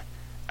town,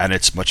 and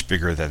it's much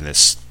bigger than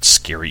this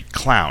scary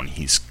clown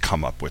he's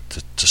come up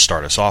with to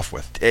start us off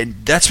with.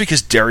 And that's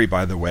because Derry,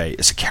 by the way,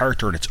 is a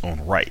character in its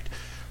own right.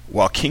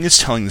 While King is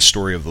telling the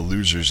story of the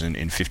losers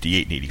in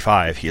 58 and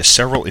 85, he has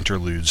several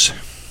interludes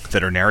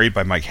that are narrated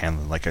by Mike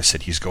Hanlon. Like I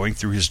said, he's going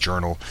through his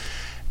journal,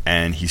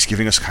 and he's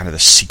giving us kind of the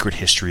secret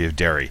history of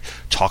Derry.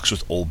 Talks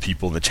with old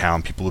people in the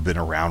town, people who have been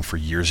around for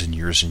years and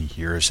years and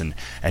years, and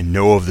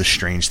know of the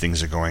strange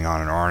things that are going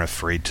on and aren't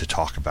afraid to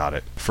talk about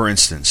it. For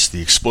instance,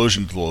 the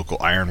explosion at the local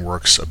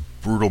ironworks, a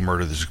brutal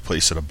murder that took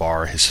place at a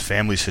bar, his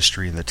family's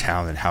history in the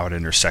town, and how it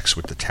intersects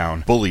with the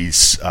town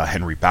bullies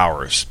Henry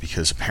Bowers,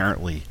 because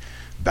apparently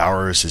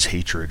Bowers'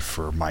 hatred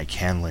for Mike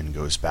Hanlon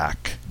goes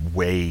back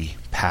way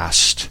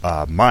past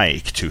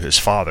Mike to his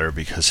father,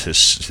 because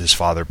his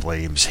father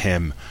blames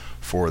him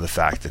for the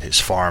fact that his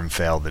farm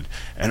failed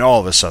and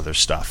all this other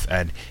stuff.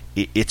 And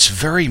it's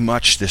very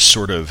much this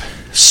sort of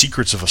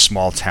secrets of a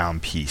small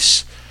town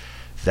piece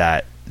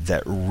that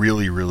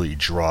really, really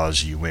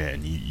draws you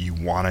in. You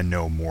want to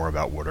know more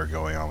about what are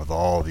going on with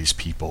all these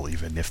people,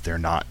 even if they're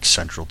not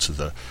central to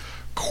the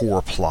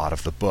core plot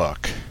of the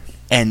book.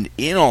 And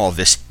in all of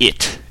this,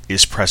 it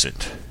is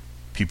present.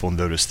 People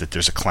notice that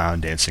there's a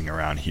clown dancing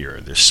around here,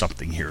 there's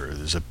something here,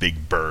 there's a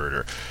big bird,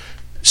 or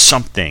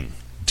something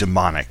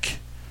demonic.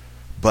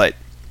 But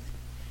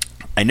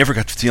I never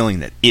got the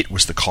feeling that it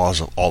was the cause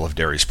of all of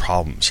Derry's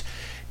problems.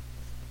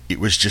 It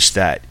was just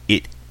that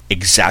it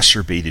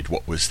exacerbated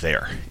what was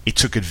there. It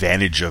took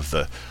advantage of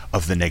the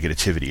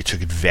negativity. It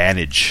took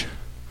advantage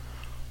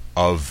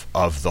of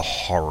the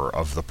horror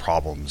of the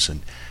problems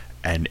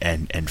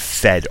and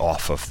fed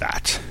off of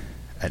that.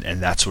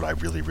 And that's what I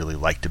really, really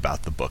liked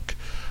about the book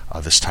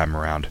this time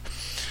around.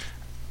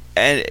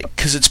 And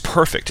because it's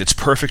perfect. It's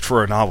perfect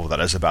for a novel that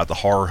is about the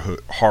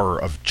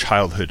horror of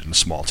childhood in a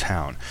small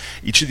town.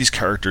 Each of these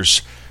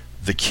characters,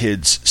 the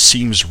kids,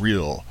 seems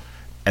real,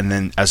 and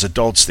then as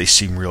adults they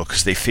seem real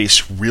because they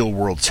face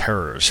real-world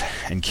terrors,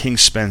 and King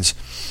spends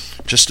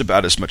just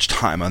about as much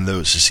time on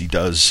those as he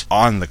does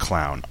on the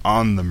clown,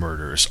 on the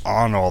murders,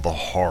 on all the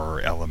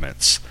horror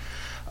elements.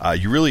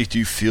 You really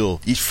do feel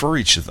for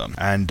each of them,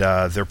 and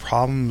their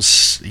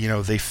problems,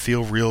 they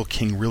feel real.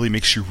 King really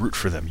makes you root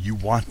for them. You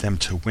want them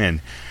to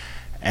win,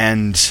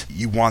 and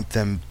you want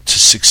them to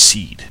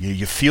succeed.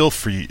 You feel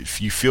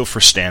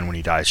for Stan when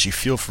he dies. You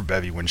feel for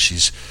Bevy when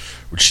she's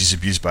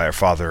abused by her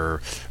father,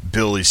 or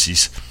Bill as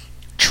he's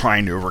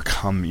trying to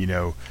overcome,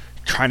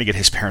 trying to get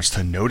his parents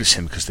to notice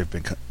him because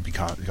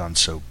they've gone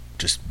so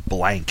just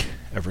blank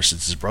ever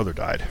since his brother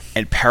died.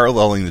 And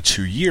paralleling the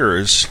 2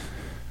 years,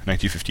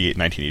 1958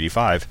 and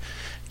 1985,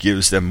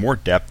 gives them more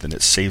depth, and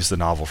it saves the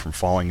novel from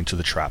falling into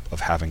the trap of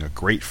having a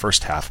great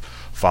first half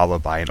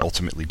followed by an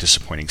ultimately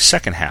disappointing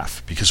second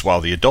half, because while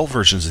the adult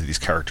versions of these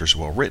characters are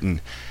well written,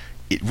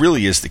 it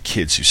really is the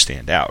kids who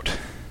stand out.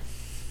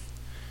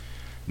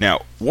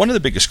 Now, one of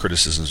the biggest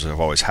criticisms I've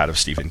always had of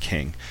Stephen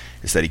King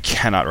is that he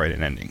cannot write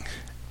an ending.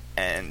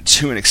 And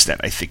to an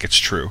extent, I think it's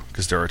true,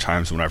 because there are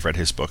times when I've read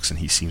his books and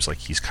he seems like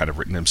he's kind of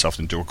written himself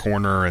into a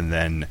corner and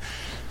then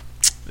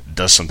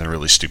does something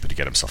really stupid to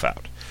get himself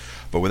out.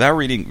 But without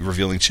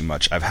revealing too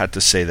much, I've had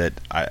to say that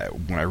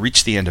when I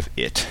reached the end of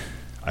it,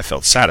 I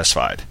felt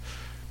satisfied.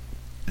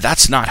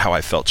 That's not how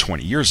I felt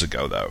 20 years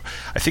ago, though.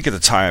 I think at the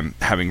time,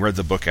 having read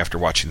the book after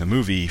watching the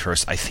movie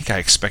first, I think I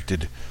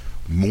expected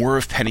more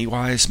of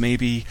Pennywise,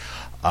 maybe.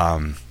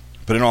 But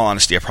in all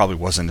honesty, I probably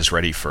wasn't as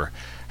ready for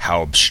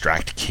how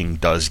abstract King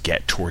does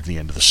get toward the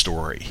end of the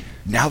story.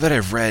 Now that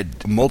I've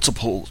read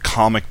multiple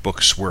comic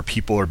books where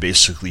people are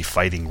basically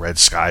fighting red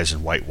skies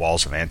and white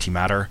walls of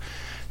antimatter,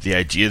 the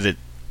idea that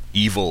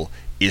evil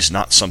is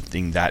not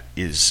something that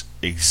is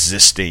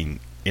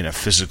existing in a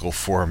physical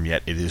form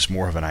yet, it is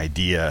more of an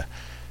idea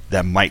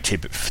that might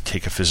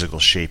take a physical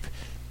shape,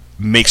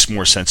 makes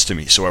more sense to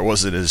me. So I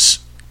wasn't as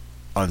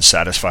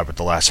unsatisfied with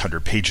the last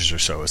 100 pages or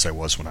so as I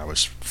was when I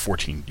was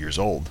 14 years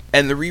old.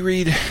 And the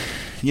reread,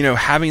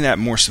 having that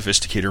more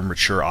sophisticated,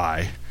 mature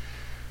eye,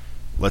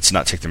 let's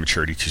not take the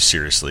maturity too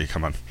seriously,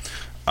 come on.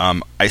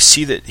 I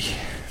see that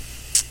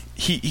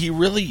he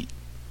really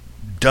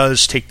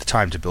does take the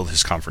time to build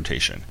his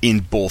confrontation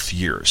in both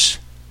years.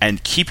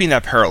 And keeping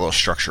that parallel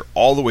structure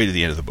all the way to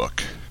the end of the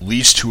book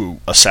leads to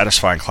a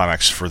satisfying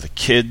climax for the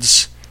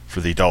kids,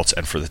 for the adults,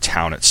 and for the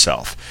town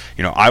itself.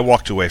 I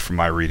walked away from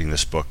my reading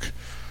this book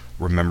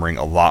remembering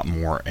a lot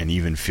more and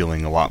even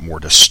feeling a lot more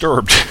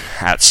disturbed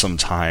at some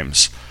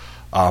times,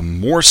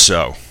 more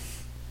so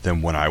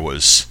than when I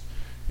was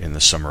in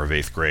the summer of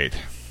 8th grade.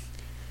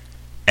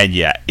 And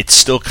yeah, it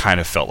still kind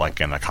of felt like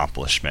an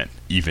accomplishment,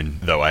 even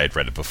though I had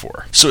read it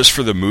before. So as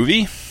for the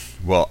movie,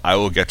 well, I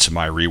will get to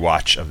my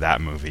rewatch of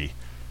that movie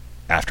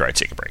after I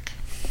take a break.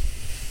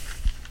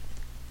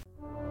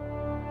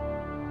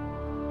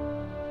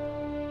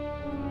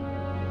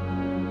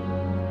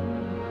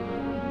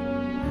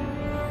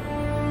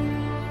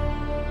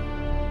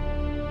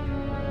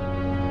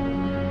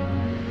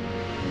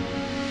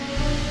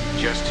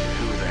 Just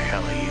who the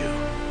hell are you?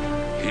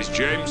 He's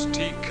James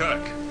T.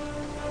 Kirk.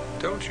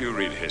 Don't you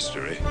read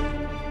history?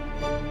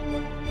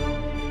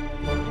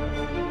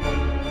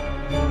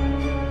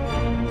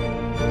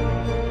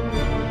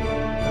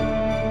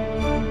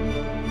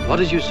 What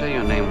did you say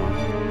your name was?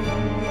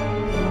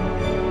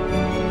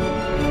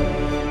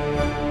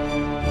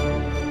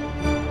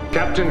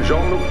 Captain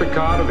Jean-Luc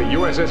Picard of the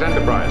USS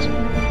Enterprise.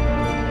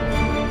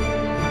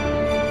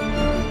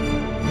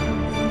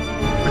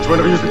 Which one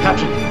of you is the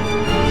captain?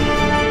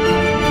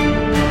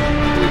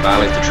 Did we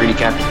violate the treaty,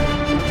 Captain?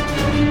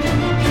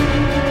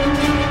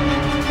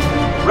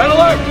 Red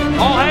alert!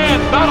 All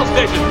hands, battle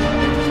station!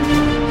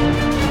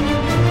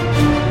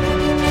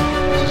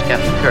 This is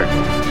Captain Kirk.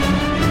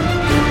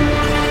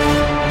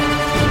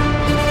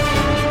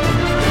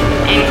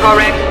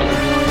 Incorrect.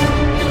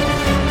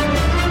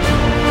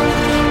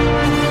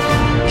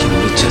 Can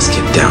we just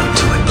get down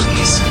to it,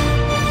 please?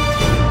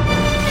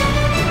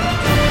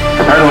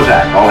 Prepare to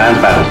attack. All hands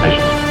battle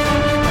stations.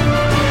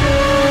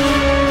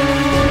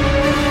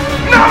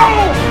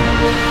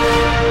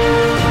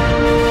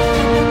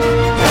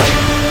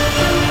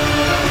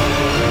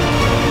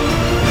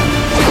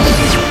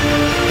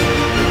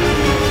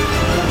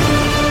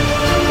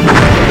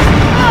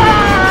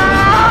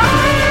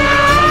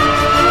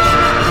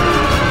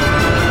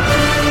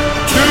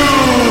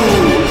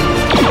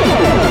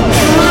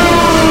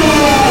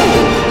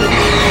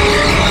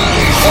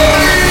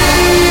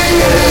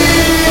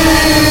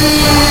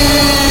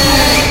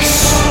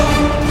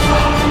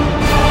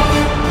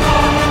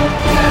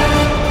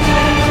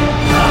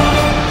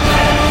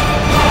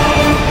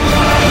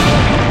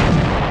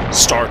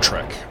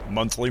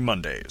 Monthly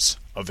Mondays,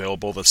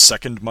 available the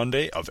second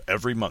Monday of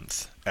every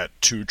month at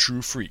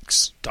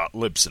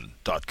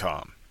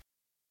twotruefreaks.libsyn.com.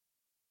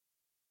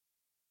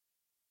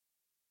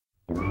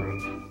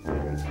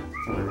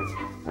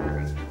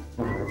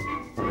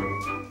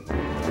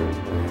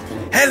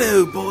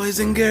 Hello, boys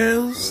and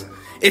girls.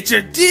 It's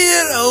your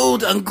dear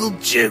old Uncle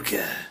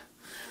Joker.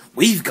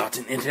 we've got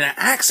an internet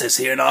access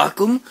here in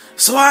Arkham,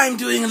 so I'm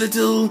doing a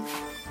little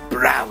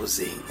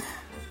browsing.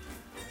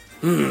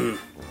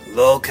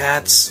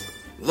 Lolcats,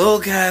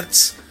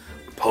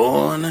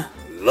 porn,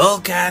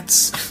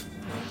 lolcats.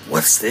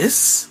 What's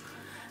this?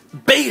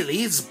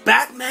 Bailey's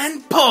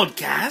Batman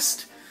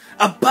Podcast?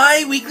 A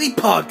bi-weekly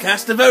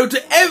podcast devoted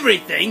to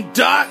everything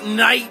Dark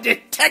Knight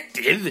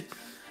Detective?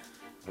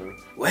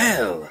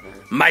 Well,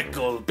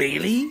 Michael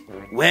Bailey,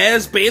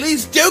 where's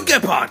Bailey's Joker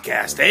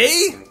podcast,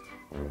 eh?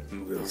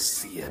 We'll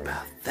see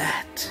about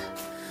that.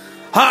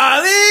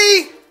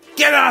 Harley,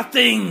 get our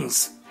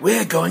things.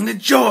 We're going to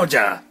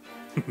Georgia.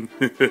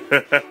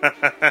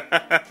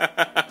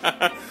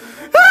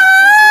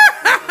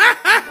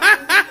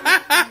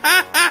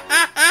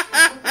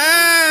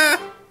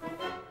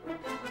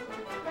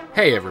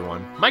 Hey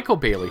everyone, Michael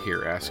Bailey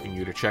here, asking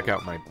you to check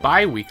out my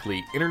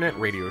bi-weekly internet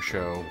radio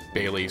show,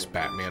 Bailey's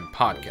Batman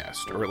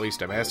Podcast. Or at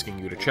least I'm asking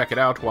you to check it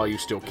out while you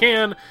still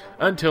can,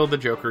 until the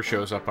Joker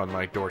shows up on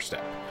my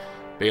doorstep.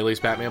 Bailey's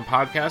Batman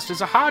Podcast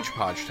is a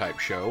hodgepodge-type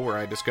show where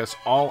I discuss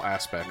all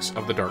aspects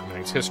of the Dark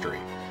Knight's history.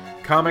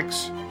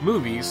 Comics,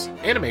 movies,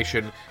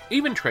 animation,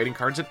 even trading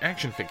cards and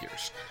action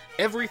figures.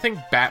 Everything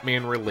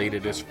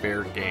Batman-related is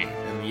fair game,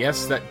 and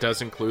yes, that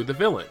does include the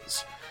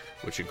villains,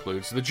 which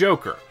includes the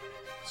Joker,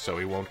 so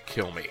he won't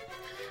kill me.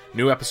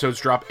 New episodes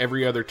drop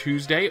every other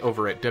Tuesday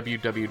over at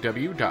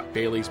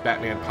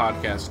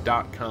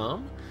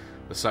www.baileysbatmanpodcast.com.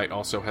 The site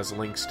also has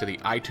links to the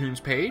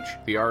iTunes page,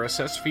 the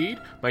RSS feed,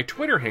 my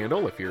Twitter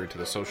handle if you're into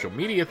the social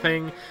media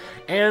thing,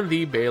 and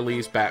the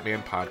Bailey's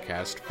Batman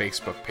Podcast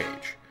Facebook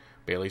page.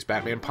 Bailey's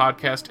Batman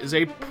Podcast is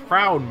a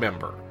proud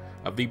member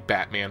of the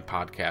Batman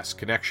Podcast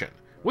Connection,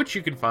 which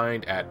you can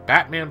find at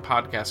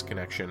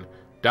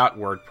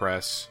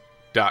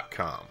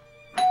batmanpodcastconnection.wordpress.com.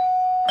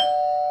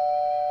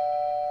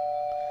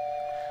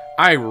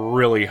 I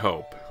really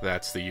hope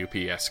that's the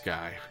UPS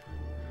guy.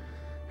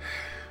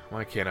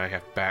 Why can't I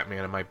have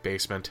Batman in my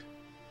basement?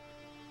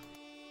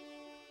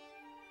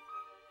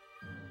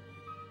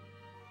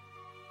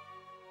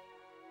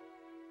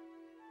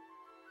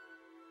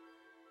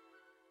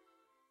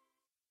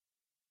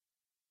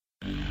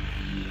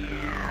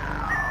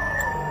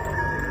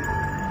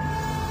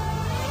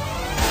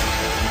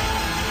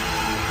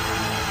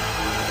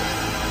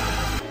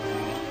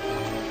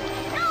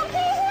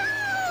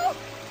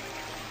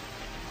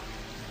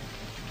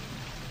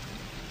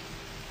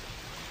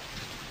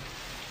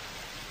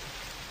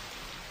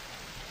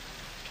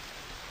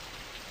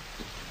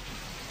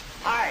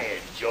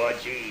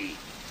 Georgie.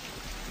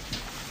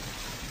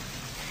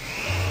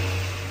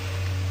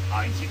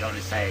 Aren't you going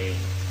to say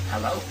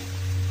hello?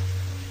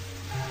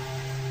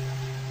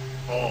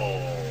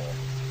 Oh,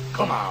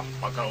 come on,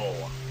 bucko.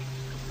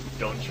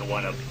 Don't you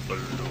want a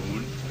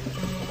balloon?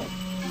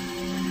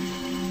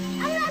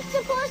 I'm not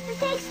supposed to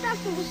take stuff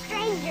from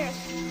strangers.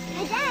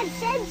 My dad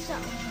said so.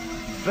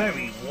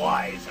 Very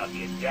wise of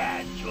your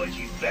dad,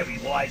 Georgie. Very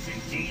wise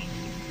indeed.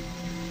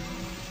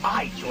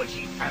 I,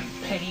 Georgie, am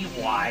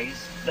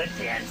Pennywise, the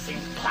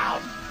dancing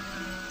clown.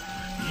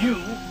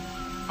 You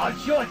are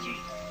Georgie.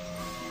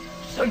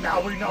 So now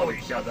we know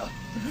each other.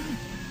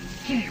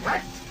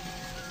 Correct?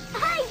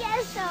 I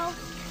guess so.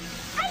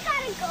 I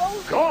gotta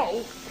go.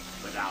 Go?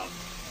 Without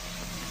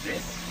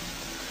this?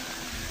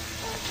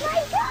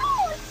 My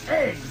coat!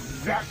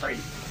 Exactly.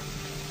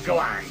 Go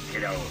on,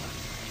 kiddo.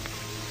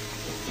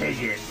 Take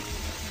it.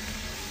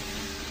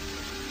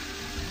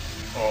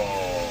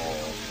 Oh.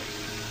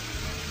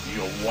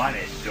 You want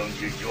it,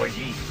 don't you,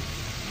 Georgie?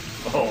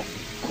 Oh,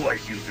 of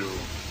course you do.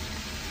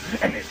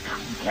 And there's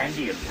cotton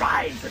candy and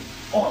rides and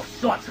all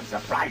sorts of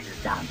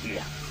surprises down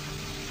here.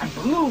 And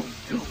balloons,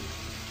 too.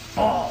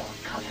 All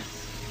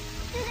colors.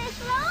 Do they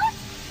float?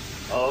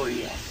 Oh,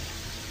 yes.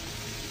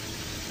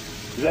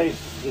 They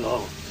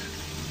float,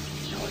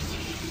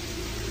 Georgie.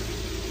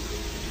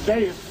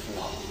 They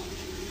float.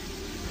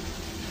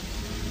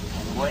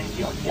 And when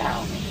you're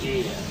down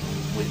here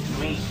with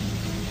me,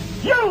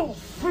 you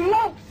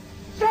float!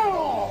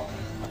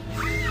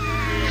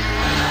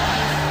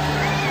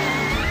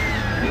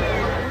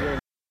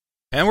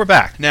 And we're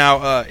back.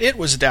 Now, it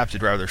was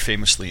adapted rather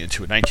famously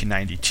into a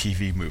 1990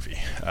 TV movie.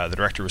 The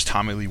director was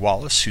Tommy Lee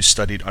Wallace, who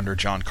studied under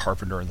John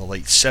Carpenter in the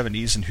late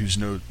 70s and whose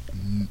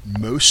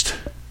most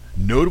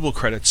notable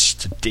credits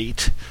to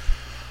date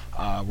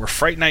were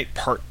Fright Night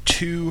Part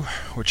 2,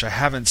 which I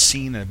haven't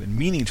seen and have been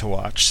meaning to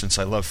watch since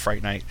I love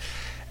Fright Night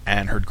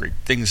and heard great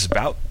things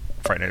about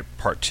Fright Night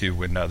Part 2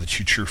 when the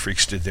Two True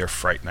Freaks did their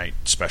Fright Night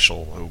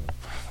special. It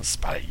was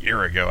about a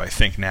year ago, I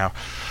think now.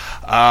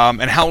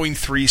 And Halloween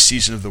 3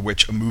 Season of the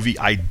Witch, a movie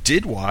I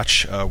did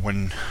watch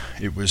when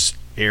it was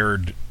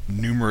aired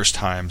numerous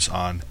times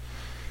on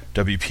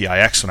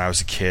WPIX when I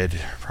was a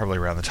kid, probably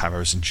around the time I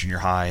was in junior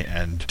high,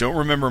 and don't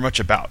remember much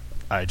about.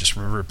 I just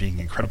remember it being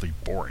incredibly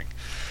boring.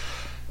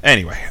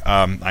 Anyway,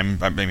 I'm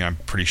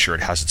pretty sure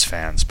it has its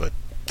fans, but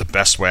the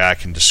best way I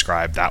can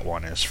describe that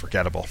one is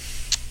forgettable.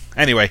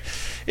 Anyway,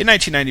 in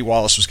 1990,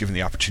 Wallace was given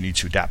the opportunity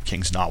to adapt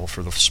King's novel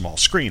for the small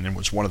screen and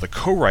was one of the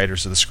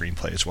co-writers of the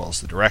screenplay as well as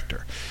the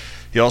director.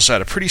 He also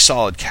had a pretty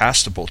solid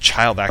cast of both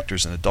child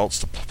actors and adults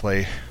to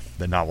play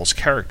the novel's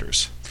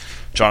characters.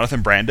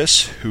 Jonathan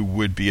Brandis, who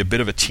would be a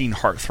bit of a teen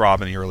heartthrob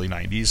in the early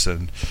 90s,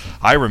 and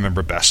I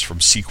remember best from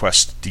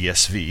Sequest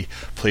DSV,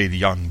 played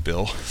young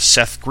Bill.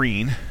 Seth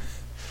Green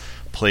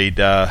played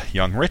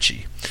young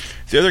Richie.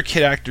 The other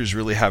kid actors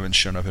really haven't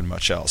shown up in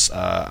much else.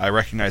 I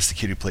recognize the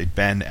kid who played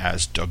Ben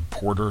as Doug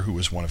Porter, who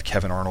was one of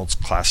Kevin Arnold's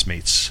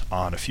classmates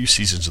on a few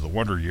seasons of The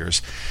Wonder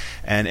Years.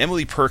 And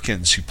Emily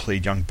Perkins, who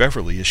played young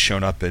Beverly, has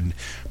shown up in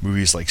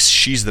movies like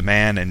She's the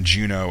Man and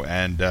Juno,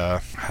 and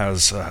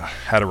has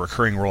had a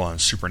recurring role on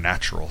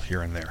Supernatural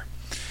here and there.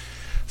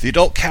 The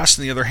adult cast,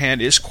 on the other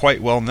hand, is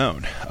quite well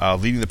known.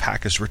 Leading the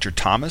pack is Richard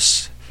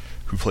Thomas,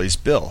 who plays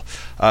Bill.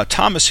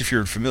 Thomas, if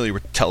you're familiar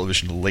with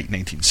television in the late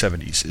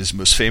 1970s, is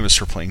most famous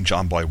for playing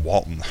John Boy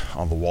Walton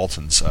on The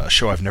Waltons, a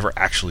show I've never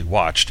actually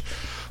watched.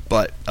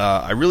 But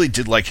I really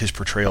did like his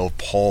portrayal of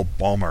Paul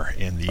Baumer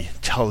in the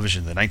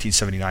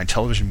 1979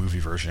 television movie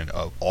version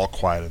of All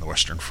Quiet on the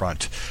Western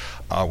Front,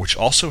 which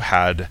also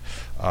had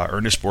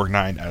Ernest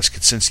Borgnine as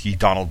Kaczynski,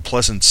 Donald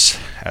Pleasance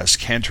as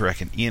Kantorek,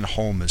 and Ian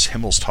Holm as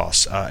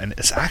Himmelstoss. And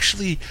it's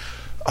actually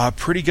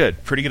pretty good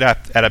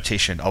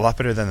adaptation, a lot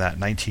better than that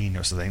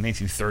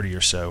 1930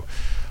 or so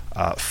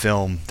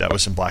film that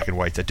was in black and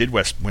white that did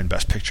win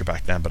Best Picture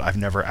back then, but I've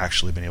never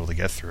actually been able to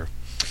get through.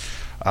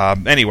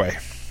 Anyway,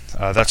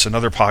 that's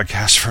another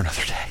podcast for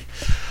another day.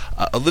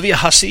 Olivia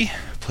Hussey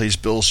plays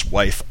Bill's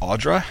wife,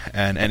 Audra,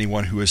 and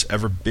anyone who has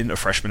ever been a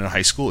freshman in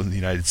high school in the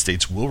United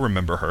States will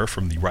remember her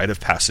from the rite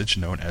of passage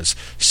known as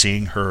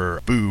seeing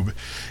her boob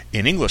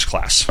in English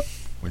class,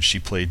 when she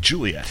played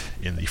Juliet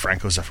in the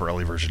Franco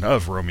Zeffirelli version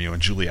of Romeo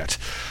and Juliet.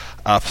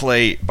 A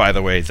play, by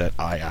the way, that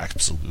I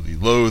absolutely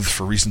loathe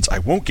for reasons I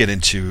won't get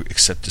into,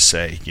 except to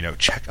say,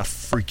 check a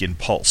freaking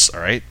pulse,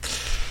 alright?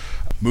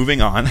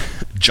 Moving on,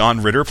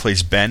 John Ritter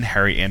plays Ben.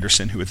 Harry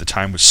Anderson, who at the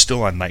time was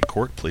still on Night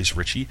Court, plays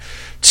Richie.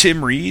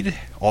 Tim Reed,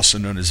 also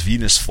known as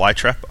Venus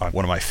Flytrap on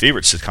one of my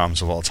favorite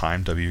sitcoms of all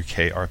time,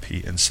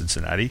 WKRP in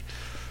Cincinnati,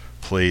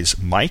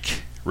 plays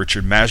Mike.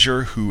 Richard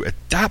Masur, who at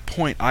that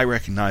point I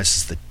recognize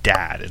as the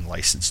dad in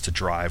License to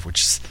Drive,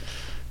 which is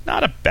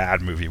not a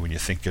bad movie when you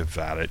think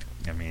about it.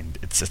 I mean,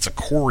 it's a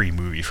Corey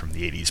movie from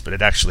the 80s, but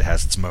it actually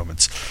has its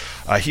moments.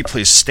 He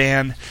plays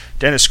Stan.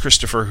 Dennis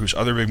Christopher, whose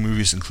other big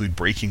movies include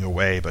Breaking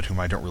Away, but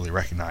whom I don't really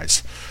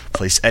recognize,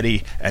 plays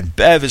Eddie. And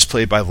Bev is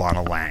played by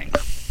Lana Lang,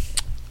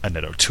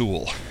 Annette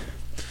O'Toole.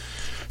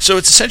 So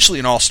it's essentially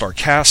an all-star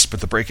cast,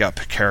 but the breakout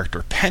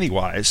character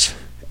Pennywise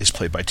is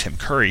played by Tim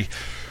Curry,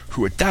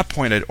 who at that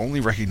point I'd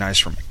only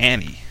recognized from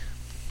Annie,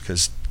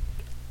 because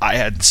I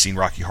hadn't seen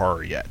Rocky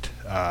Horror yet.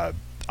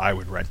 I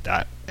would rent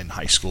that in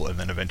high school and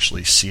then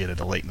eventually see it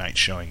at a late night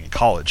showing in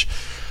college.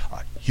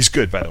 He's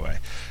good, by the way.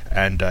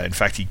 And in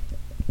fact, he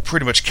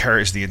pretty much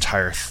carries the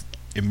entire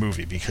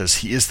movie because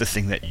he is the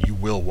thing that you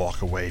will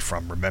walk away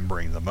from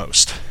remembering the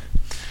most.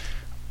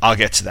 I'll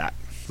get to that.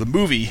 The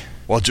movie,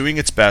 while doing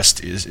its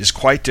best, is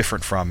quite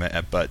different from it,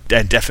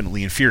 and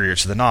definitely inferior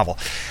to the novel.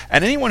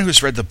 And anyone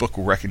who's read the book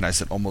will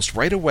recognize it almost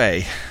right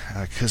away,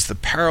 because the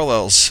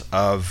parallels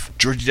of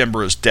Georgie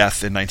Denborough's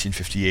death in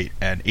 1958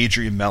 and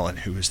Adrian Mellon,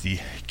 who is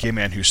the gay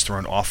man who's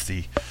thrown off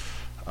the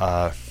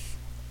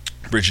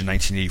bridge in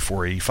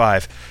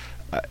 1984-85,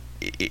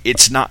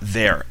 it's not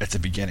there at the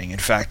beginning. In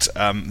fact,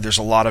 there's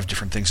a lot of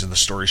different things in the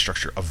story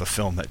structure of the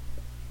film that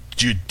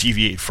do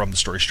deviate from the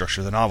story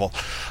structure of the novel.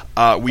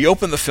 We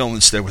open the film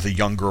instead with a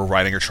young girl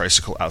riding her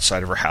tricycle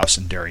outside of her house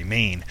in Derry,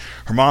 Maine.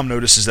 Her mom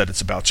notices that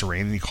it's about to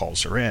rain and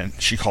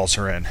she calls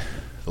her in.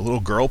 The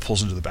little girl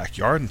pulls into the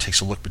backyard and takes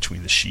a look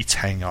between the sheets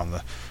hanging on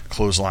the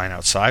clothesline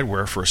outside,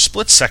 where for a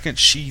split second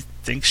she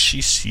thinks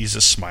she sees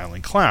a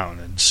smiling clown,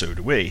 and so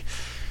do we.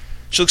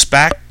 She looks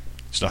back,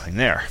 there's nothing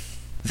there.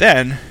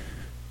 Then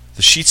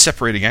the sheets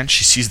separate again,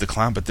 she sees the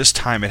clown, but this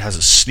time it has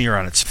a sneer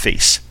on its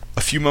face.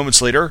 A few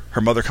moments later,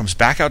 her mother comes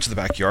back out to the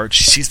backyard,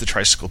 she sees the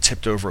tricycle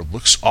tipped over,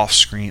 looks off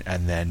screen,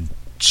 and then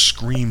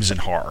screams in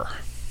horror.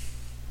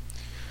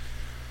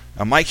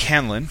 Now, Mike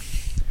Hanlon,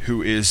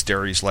 who is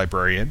Derry's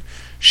librarian,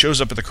 shows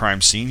up at the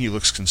crime scene. He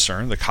looks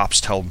concerned. The cops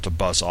tell him to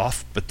buzz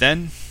off, but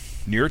then,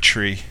 near a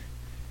tree,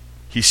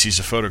 he sees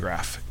a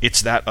photograph.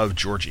 It's that of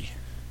Georgie.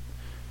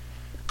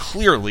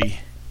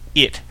 Clearly,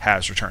 it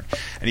has returned.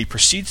 And he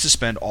proceeds to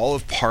spend all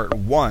of part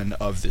one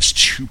of this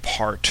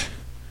two-part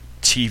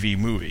TV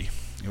movie.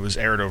 It was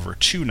aired over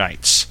 2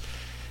 nights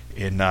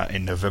in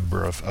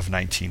November of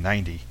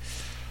 1990.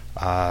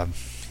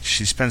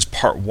 She spends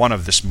part one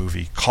of this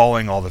movie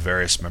calling all the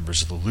various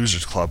members of the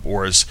Losers Club,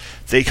 or as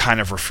they kind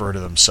of refer to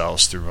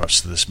themselves through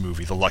most of this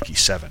movie, the Lucky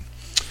Seven.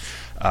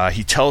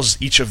 He tells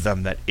each of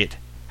them that it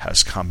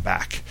has come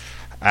back.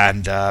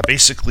 And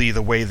basically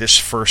the way this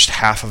first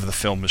half of the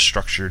film is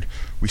structured,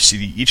 we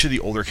see each of the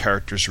older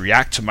characters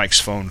react to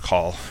Mike's phone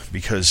call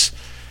because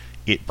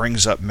it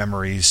brings up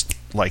memories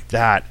like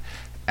that.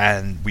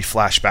 And we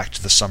flash back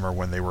to the summer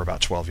when they were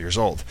about 12 years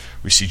old.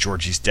 We see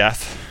Georgie's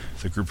death.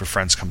 The group of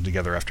friends come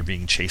together after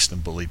being chased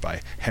and bullied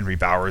by Henry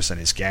Bowers and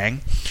his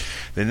gang.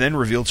 They then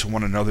reveal to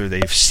one another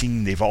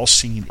they've all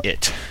seen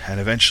it, and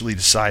eventually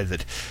decide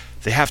that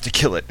They have to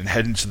kill it and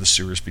head into the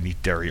sewers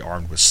beneath Derry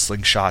armed with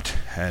slingshot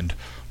and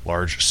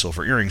large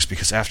silver earrings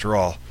because, after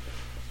all,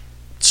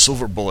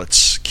 silver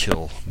bullets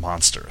kill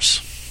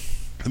monsters.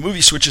 The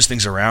movie switches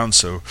things around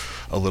so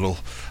a little,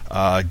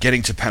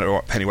 getting to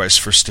Pennywise's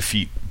first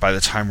defeat by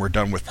the time we're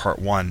done with part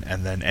 1,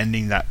 and then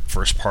ending that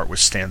first part with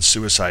Stan's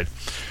suicide,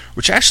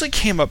 which actually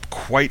came up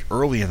quite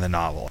early in the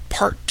novel.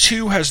 Part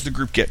 2 has the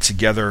group get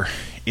together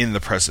in the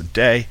present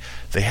day.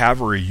 They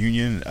have a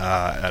reunion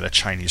at a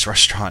Chinese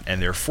restaurant,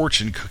 and their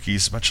fortune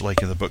cookies, much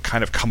like in the book,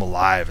 kind of come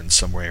alive in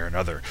some way or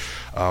another.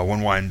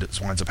 One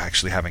winds up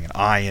actually having an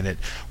eye in it.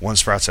 One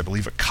sprouts, I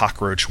believe, a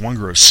cockroach. One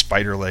grows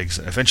spider legs.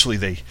 And eventually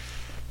they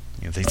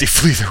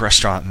flee the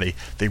restaurant, and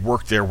they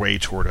work their way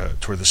toward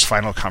this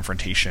final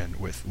confrontation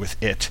with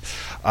it.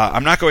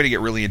 I'm not going to get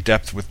really in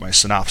depth with my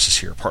synopsis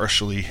here,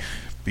 partially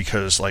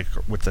because, like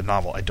with the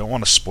novel, I don't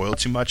want to spoil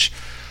too much,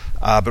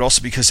 but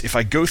also because if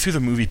I go through the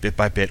movie bit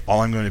by bit,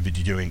 all I'm going to be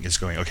doing is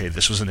going, okay,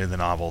 this wasn't in the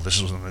novel,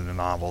 this wasn't in the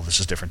novel, this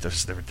is different, this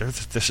is different,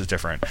 this is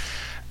different,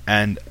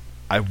 and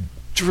I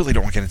really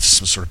don't want to get into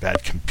some sort of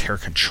bad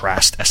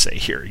compare-contrast essay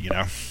here, you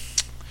know?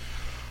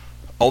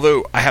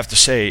 Although I have to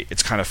say,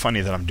 it's kind of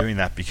funny that I'm doing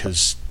that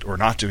or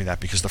not doing that,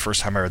 because the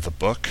first time I read the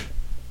book,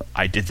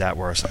 I did that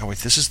where I was like, oh wait,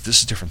 this is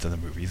different than the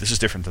movie, this is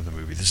different than the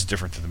movie, this is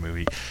different than the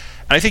movie.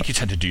 And I think you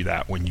tend to do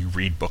that when you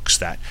read books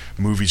that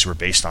movies were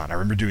based on. I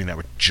remember doing that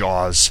with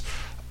Jaws,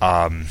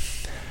 and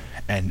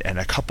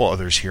a couple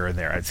others here and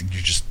there. I think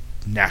you're just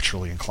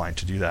naturally inclined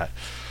to do that.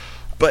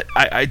 But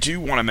I do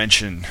want to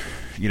mention,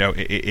 you know,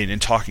 in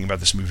talking about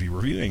this movie,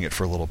 reviewing it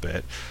for a little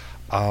bit,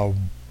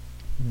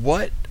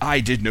 what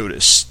I did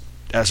notice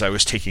as I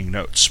was taking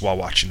notes while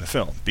watching the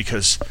film,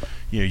 because,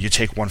 you know, you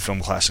take one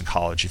film class in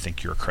college, you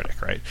think you're a critic,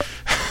 right?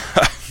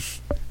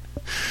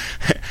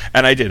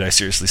 And I did. I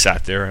seriously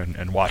sat there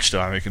and watched it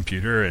on my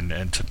computer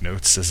and took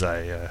notes as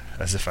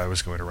if I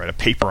was going to write a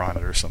paper on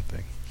it or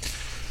something.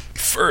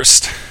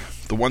 First,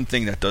 the one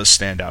thing that does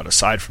stand out,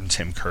 aside from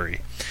Tim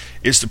Curry,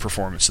 is the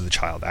performance of the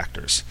child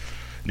actors.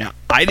 Now,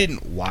 I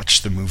didn't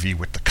watch the movie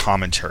with the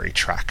commentary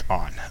track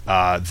on.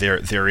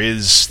 There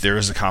is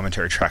a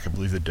commentary track, I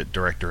believe, the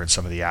director and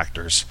some of the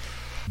actors.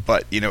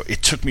 But, you know,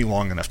 it took me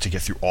long enough to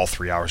get through all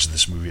 3 hours of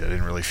this movie. I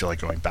didn't really feel like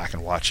going back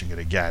and watching it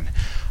again.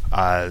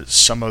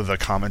 Some of the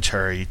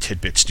commentary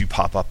tidbits do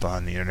pop up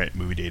on the Internet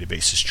Movie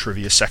Database's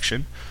trivia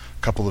section.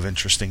 A couple of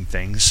interesting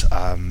things.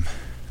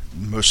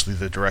 Mostly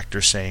the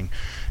director saying,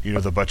 you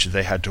know, the budget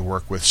they had to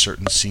work with,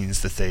 certain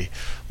scenes that they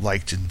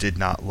liked and did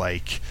not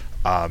like.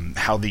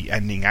 How the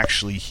ending,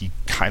 actually, he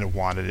kind of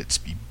wanted it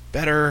to be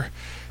better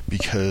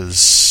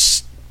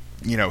because,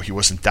 you know, he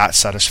wasn't that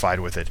satisfied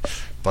with it.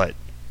 But,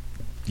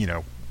 you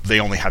know, they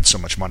only had so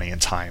much money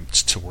and time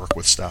to work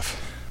with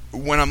stuff.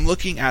 When I'm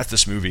looking at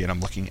this movie and I'm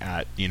looking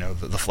at, you know,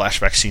 the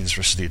flashback scenes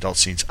versus the adult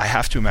scenes, I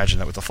have to imagine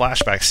that with the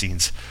flashback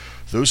scenes,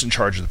 those in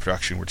charge of the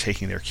production were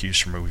taking their cues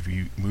from a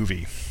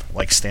movie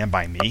like Stand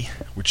By Me,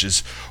 which is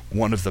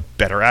one of the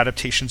better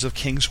adaptations of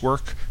King's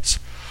work.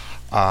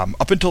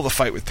 Up until the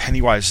fight with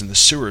Pennywise in the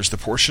sewers, the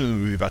portion of the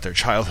movie about their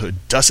childhood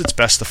does its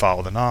best to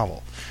follow the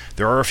novel.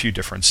 There are a few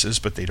differences,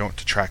 but they don't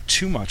detract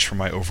too much from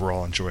my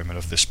overall enjoyment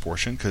of this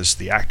portion, because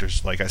the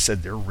actors, like I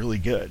said, they're really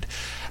good.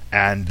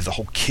 And the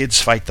whole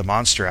kids fight the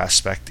monster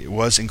aspect, it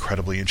was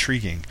incredibly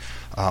intriguing.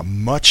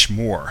 Much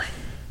more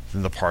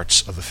than the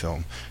parts of the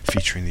film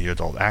featuring the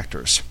adult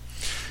actors.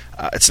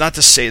 It's not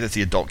to say that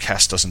the adult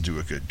cast doesn't do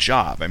a good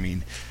job. I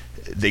mean,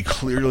 they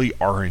clearly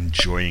are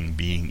enjoying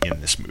being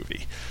in this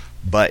movie.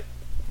 But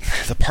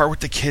the part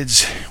with the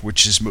kids,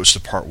 which is most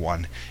of part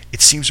 1,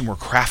 it seems more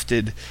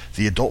crafted.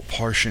 The adult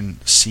portion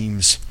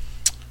seems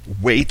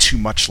way too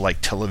much like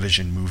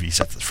television movies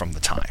from the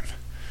time.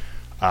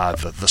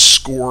 The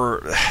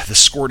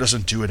score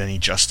doesn't do it any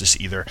justice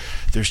either.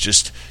 There's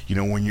just, you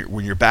know,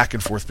 when you're back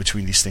and forth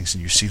between these things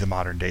and you see the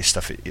modern day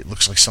stuff, it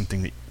looks like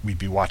something that we'd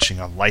be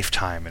watching on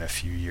Lifetime in a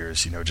few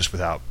years, you know, just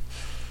without,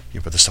 you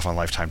know, but the stuff on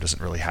Lifetime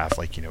doesn't really have,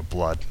 like, you know,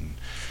 blood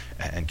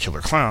and killer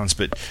clowns,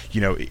 but,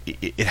 you know,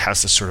 it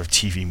has this sort of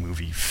TV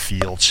movie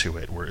feel to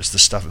it, whereas the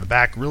stuff in the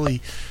back,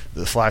 really,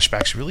 the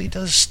flashbacks really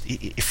does,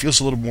 it feels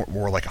a little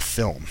more like a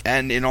film.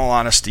 And in all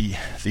honesty,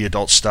 the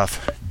adult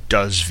stuff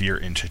does veer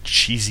into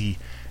cheesy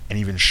and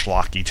even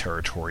schlocky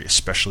territory,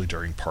 especially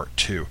during part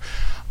 2.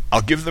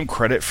 I'll give them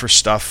credit for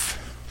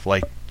stuff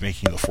like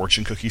making the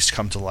fortune cookies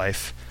come to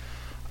life,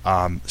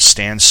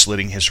 Stan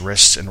slitting his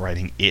wrists and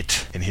writing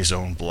 "it" in his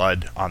own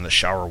blood on the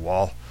shower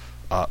wall,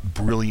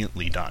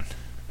 brilliantly done.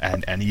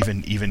 And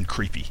even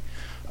creepy,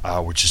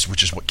 which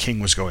is what King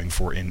was going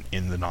for in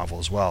the novel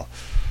as well.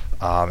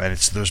 And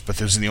it's those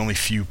are the only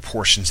few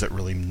portions that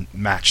really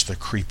match the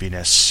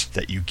creepiness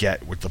that you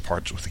get with the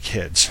parts with the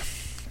kids.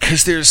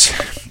 Because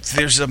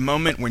there's a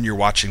moment when you're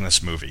watching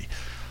this movie,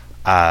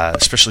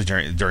 especially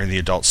during the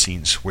adult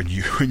scenes, when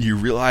you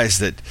realize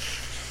that,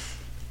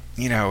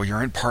 you know,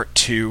 you're in part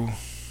 2,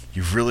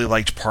 you've really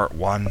liked part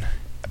 1,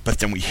 but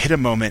then we hit a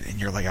moment and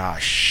you're like, ah,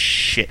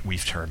 shit,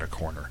 we've turned a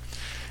corner.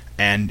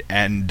 And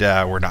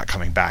we're not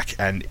coming back.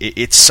 And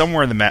it's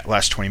somewhere in the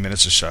last 20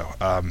 minutes or so.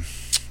 An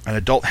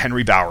adult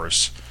Henry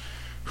Bowers,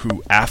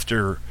 who,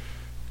 after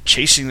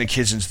chasing the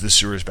kids into the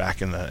sewers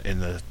back in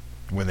the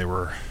when they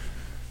were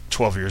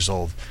 12 years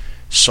old,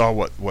 saw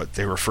what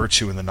they refer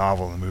to in the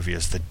novel and the movie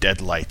as the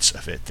deadlights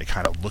of it. They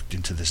kind of looked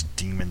into this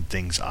demon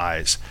thing's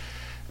eyes,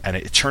 and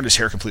it turned his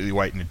hair completely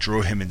white, and it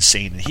drove him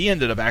insane. And he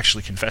ended up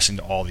actually confessing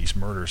to all these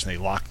murders, and they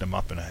locked him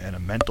up in a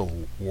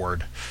mental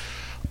ward.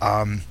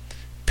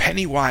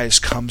 Pennywise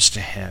comes to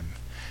him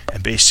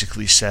and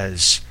basically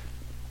says,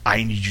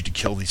 I need you to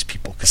kill these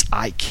people because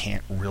I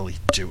can't really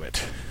do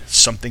it.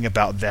 Something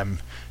about them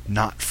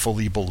not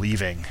fully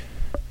believing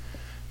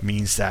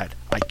means that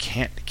I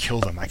can't kill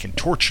them. I can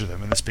torture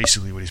them, and that's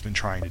basically what he's been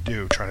trying to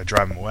do, trying to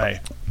drive them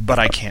away. But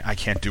I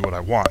can't do what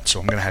I want, so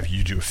I'm going to have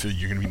you do it.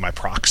 You're going to be my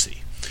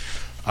proxy.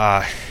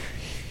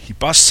 He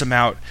busts him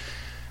out,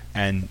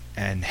 and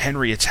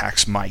Henry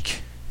attacks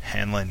Mike.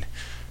 Hanlon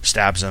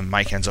stabs him.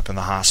 Mike ends up in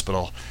the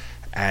hospital.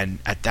 And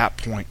at that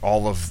point,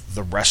 all of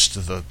the rest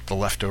of the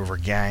leftover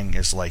gang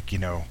is like,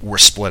 we're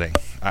splitting.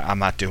 I'm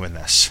not doing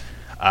this.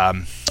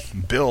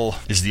 Bill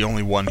is the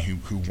only one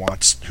who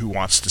wants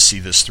to see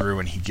this through,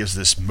 and he gives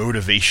this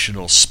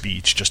motivational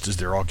speech just as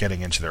they're all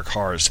getting into their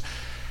cars,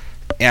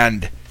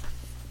 and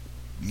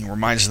he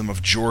reminds them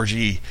of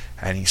Georgie,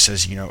 and he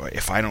says,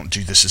 if I don't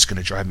do this, it's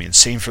going to drive me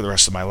insane for the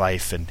rest of my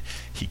life. And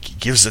he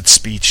gives that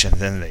speech, and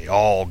then they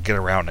all get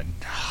around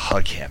and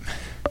hug him.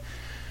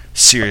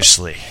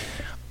 Seriously,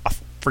 a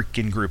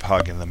freaking group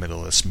hug in the middle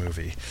of this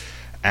movie,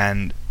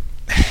 and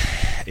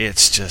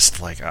it's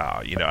just like,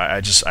 I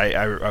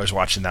was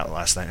watching that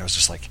last night, and I was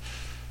just like,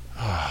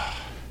 oh.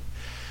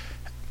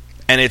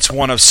 And it's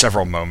one of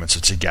several moments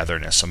of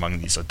togetherness among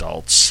these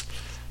adults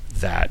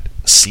that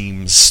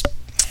seems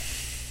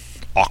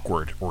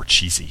awkward or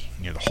cheesy.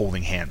 The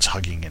holding hands,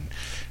 hugging,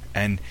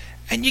 and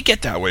you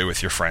get that way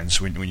with your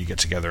friends when you get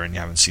together and you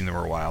haven't seen them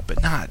for a while,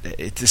 but not.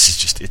 This is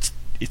just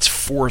it's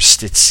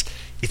forced.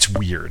 It's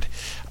weird,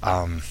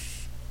 and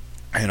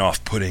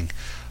off-putting.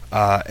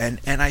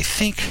 And I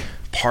think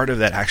part of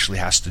that actually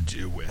has to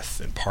do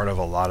with, and part of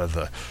a lot of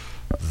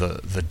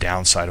the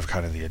downside of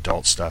kind of the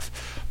adult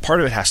stuff, part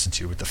of it has to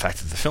do with the fact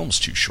that the film's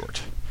too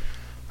short.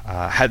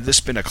 Had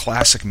this been a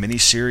classic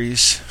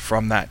miniseries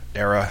from that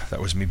era that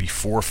was maybe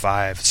 4,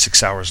 5,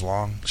 6 hours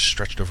long,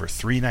 stretched over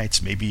 3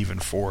 nights, maybe even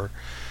 4,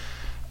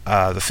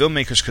 the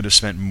filmmakers could have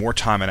spent more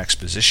time on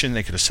exposition.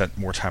 They could have spent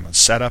more time on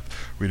setup.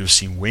 We'd have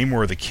seen way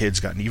more of the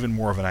kids, gotten even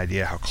more of an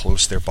idea how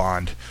close their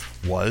bond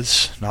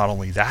was. Not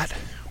only that,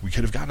 we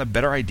could have gotten a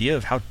better idea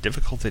of how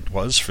difficult it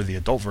was for the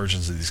adult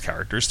versions of these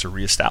characters to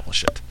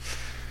reestablish it.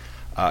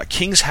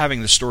 King's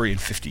having the story in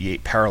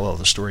 58 parallel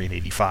the story in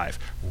 85,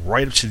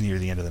 right up to near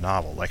the end of the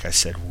novel, like I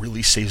said,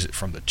 really saves it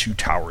from the Two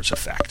Towers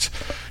effect,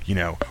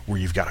 where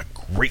you've got a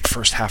great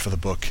first half of the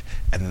book,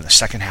 and then the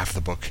second half of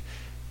the book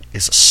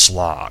is a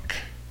slog.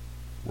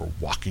 We're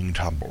walking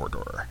to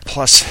Mordor.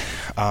 Plus,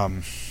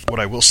 what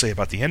I will say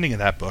about the ending of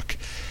that book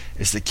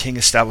is that King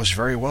established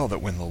very well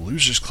that when the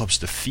Losers Clubs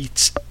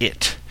defeats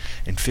it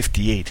in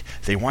 58,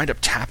 they wind up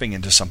tapping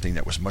into something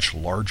that was much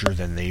larger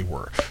than they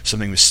were,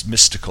 something was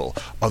mystical,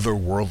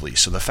 otherworldly.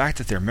 So the fact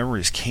that their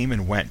memories came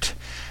and went,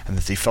 and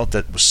that they felt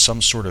that was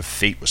some sort of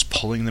fate was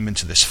pulling them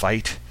into this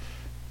fight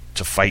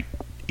to fight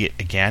it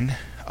again,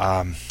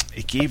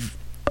 it gave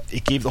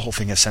the whole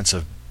thing a sense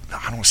of,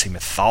 I don't want to say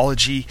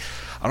mythology,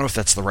 I don't know if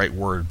that's the right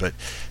word, but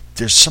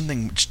there's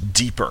something much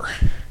deeper.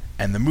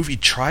 And the movie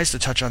tries to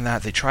touch on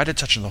that. They try to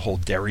touch on the whole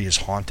Derry is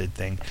haunted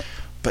thing,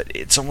 but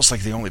it's almost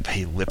like they only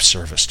pay lip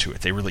service to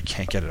it. They really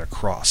can't get it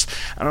across.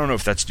 I don't know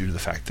if that's due to the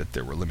fact that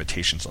there were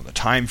limitations on the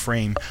time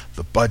frame,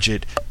 the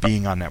budget,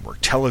 being on network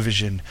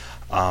television,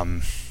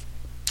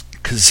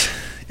 because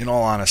in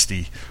all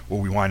honesty,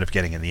 what we wind up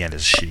getting in the end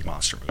is a shitty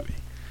monster movie.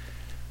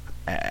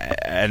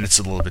 And it's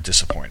a little bit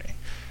disappointing.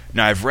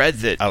 Now, I've read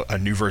that a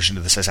new version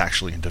of this is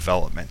actually in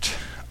development.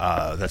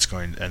 That's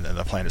going, and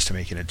the plan is to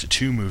make it into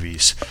 2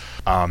 movies.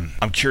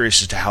 I'm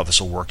curious as to how this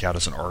will work out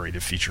as an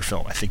R-rated feature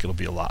film. I think it'll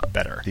be a lot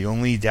better. The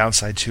only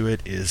downside to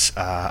it is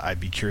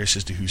I'd be curious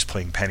as to who's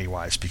playing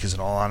Pennywise, because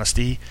in all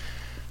honesty,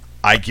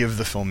 I give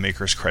the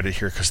filmmakers credit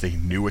here because they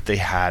knew what they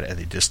had and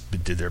they just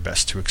did their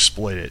best to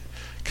exploit it,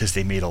 because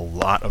they made a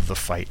lot of the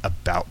fight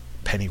about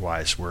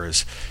Pennywise,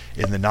 whereas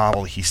in the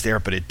novel he's there,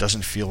 but it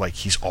doesn't feel like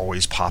he's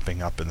always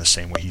popping up in the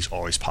same way he's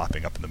always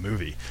popping up in the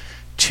movie.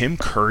 Tim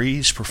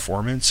Curry's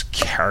performance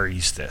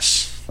carries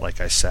this, like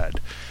I said.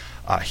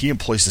 He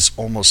employs this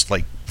almost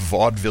like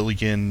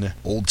vaudevillian,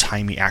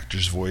 old-timey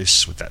actor's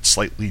voice with that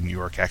slightly New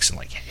York accent,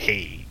 like,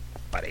 hey,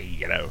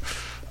 buddy,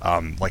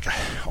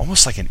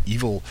 almost like an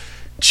evil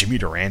Jimmy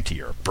Durante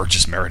or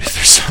Burgess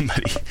Meredith or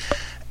somebody.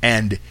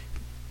 And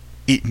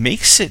it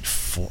makes it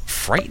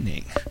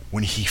frightening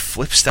when he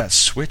flips that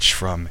switch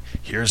from,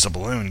 here's a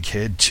balloon,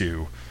 kid,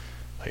 to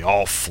they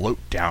all float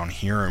down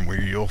here, and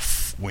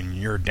when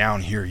you're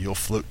down here, you'll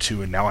float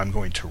too, and now I'm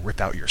going to rip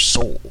out your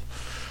soul.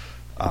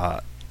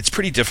 It's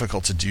pretty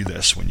difficult to do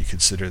this when you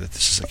consider that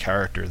this is a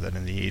character that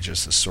in the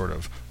ages is sort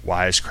of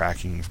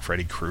wisecracking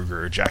Freddy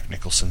Krueger, Jack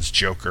Nicholson's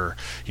Joker,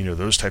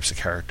 those types of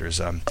characters.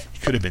 You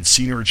could could have been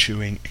scenery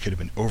chewing, it could have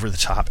been over the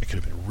top, it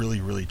could have been really,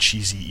 really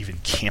cheesy, even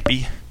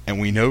campy. And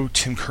we know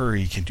Tim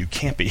Curry can do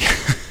campy,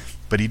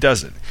 but he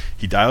doesn't.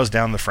 He dials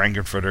down the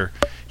Frankenfurter.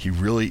 He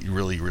really,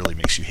 really, really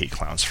makes you hate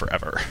clowns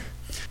forever.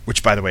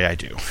 Which, by the way, I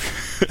do.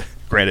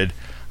 Granted,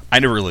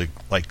 I never really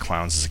liked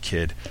clowns as a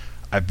kid.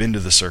 I've been to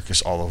the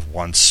circus all of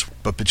once,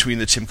 but between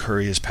the Tim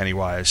Curry as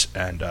Pennywise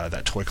and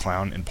that toy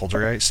clown in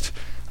Poltergeist,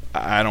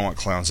 I don't want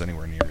clowns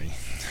anywhere near me.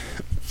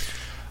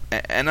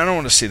 And I don't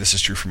want to say this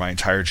is true for my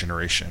entire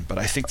generation, but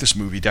I think this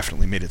movie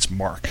definitely made its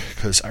mark,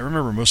 because I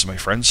remember most of my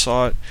friends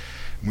saw it,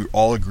 and we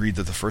all agreed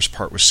that the first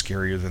part was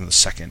scarier than the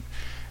second.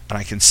 And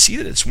I can see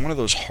that it's one of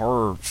those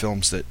horror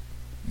films that,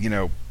 you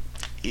know,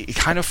 it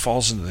kind of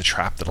falls into the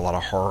trap that a lot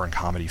of horror and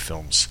comedy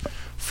films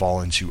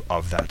fall into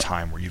of that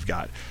time, where you've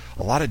got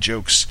a lot of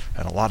jokes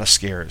and a lot of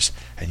scares,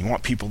 and you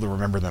want people to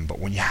remember them, but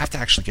when you have to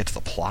actually get to the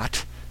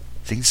plot,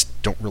 things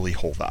don't really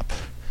hold up.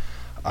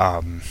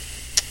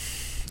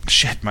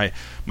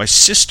 My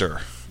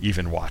sister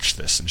even watched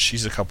this, and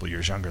she's a couple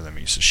years younger than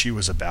me, so she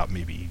was about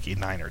maybe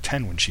 9 or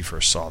 10 when she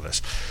first saw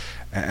this.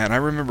 And I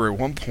remember at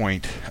one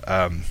point,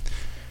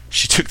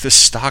 she took this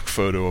stock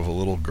photo of a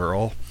little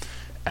girl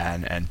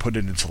and put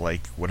it into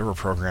like whatever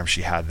program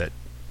she had that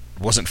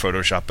wasn't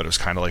Photoshop, but it was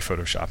kind of like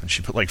Photoshop, and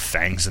she put like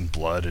fangs and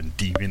blood and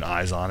demon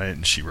eyes on it,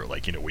 and she wrote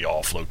like, you know, we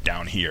all float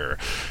down here,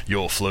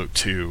 you'll float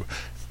too.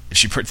 And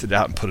she printed it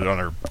out and put it on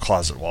her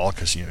closet wall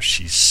because, you know,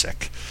 she's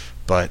sick.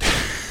 But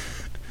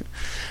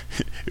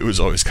it was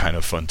always kind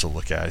of fun to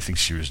look at. I think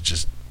she was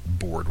just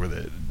bored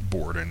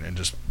and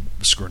just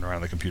screwing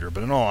around the computer.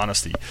 But in all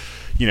honesty,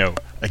 you know,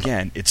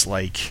 again, it's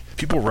like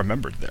people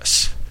remembered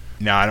this.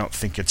 Now, I don't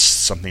think it's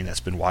something that's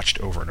been watched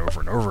over and over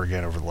and over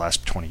again over the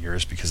last 20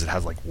 years, because it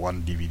had like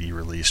one DVD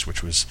release,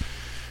 which was,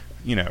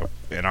 you know,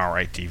 an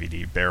alright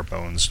DVD, bare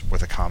bones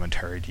with a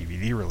commentary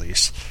DVD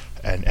release,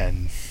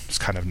 and it's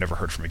kind of never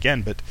heard from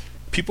again. But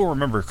people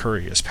remember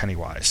Curry as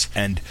Pennywise,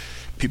 and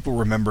people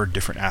remember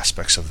different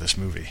aspects of this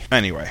movie.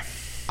 Anyway,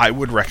 I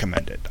would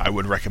recommend it. I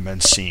would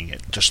recommend seeing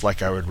it, just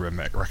like I would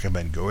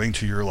recommend going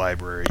to your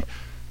library,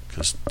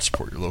 because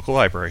support your local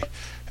library,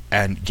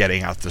 and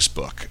getting out this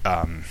book.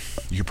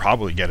 You could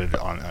probably get it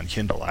on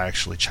Kindle. I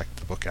actually checked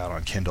the book out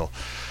on Kindle.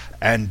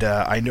 And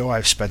I know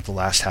I've spent the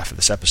last half of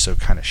this episode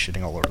kind of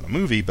shitting all over the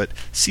movie, but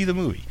see the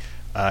movie.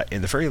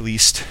 In the very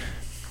least,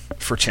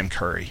 for Tim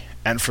Curry,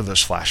 and for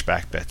those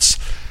flashback bits.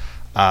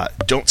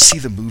 Don't see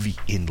the movie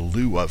in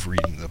lieu of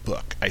reading the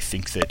book. I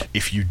think that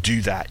if you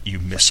do that, you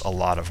miss a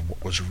lot of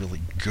what was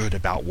really good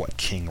about what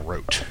King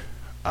wrote,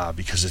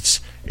 because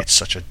it's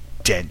such a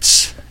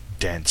dense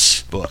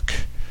book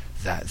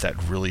that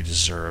really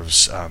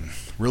deserves a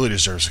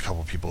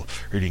couple people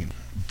reading.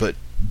 But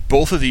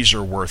both of these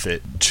are worth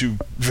it to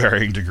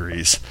varying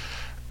degrees,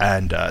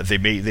 and they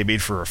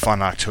made for a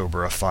fun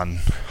October, a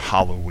fun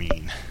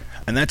Halloween,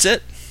 and that's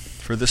it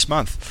for this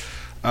month.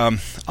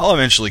 I'll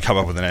eventually come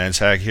up with an end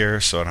tag here,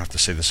 so I don't have to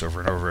say this over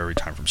and over every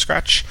time from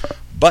scratch,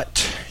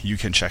 but you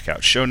can check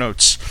out show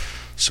notes,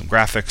 some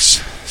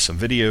graphics, some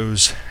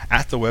videos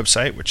at the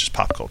website, which is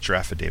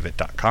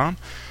popcultureaffidavit.com.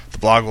 The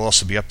blog will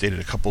also be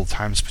updated a couple of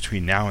times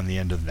between now and the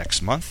end of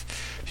next month.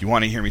 If you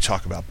want to hear me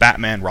talk about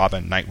Batman,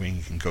 Robin, Nightwing,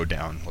 you can go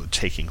download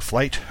Taking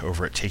Flight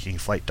over at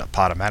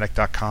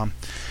takingflight.podomatic.com.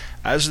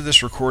 As of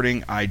this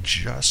recording, I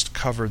just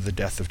covered the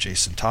death of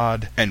Jason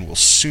Todd, and will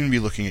soon be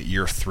looking at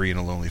year 3 in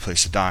A Lonely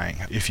Place of Dying.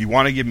 If you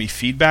want to give me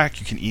feedback,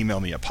 you can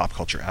email me at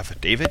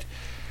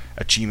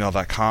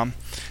popcultureaffidavit@gmail.com.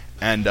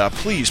 And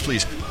please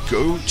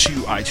go to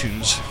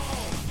iTunes,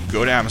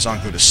 go to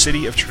Amazon, go to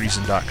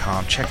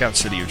cityoftreason.com, check out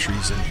City of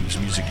Treason, whose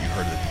music you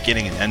heard at the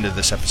beginning and end of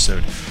this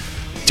episode.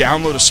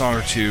 Download a song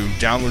or two,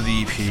 download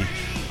the EP.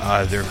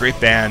 They're a great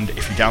band.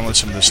 If you download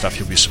some of this stuff,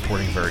 you'll be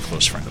supporting a very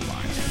close friend of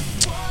mine.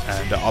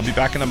 And I'll be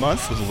back in a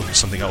month with a look at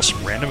something else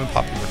random in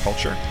popular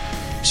culture.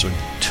 So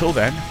until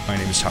then, my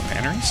name is Tom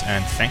Panneries,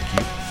 and thank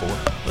you for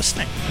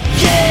listening.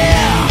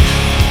 Yeah!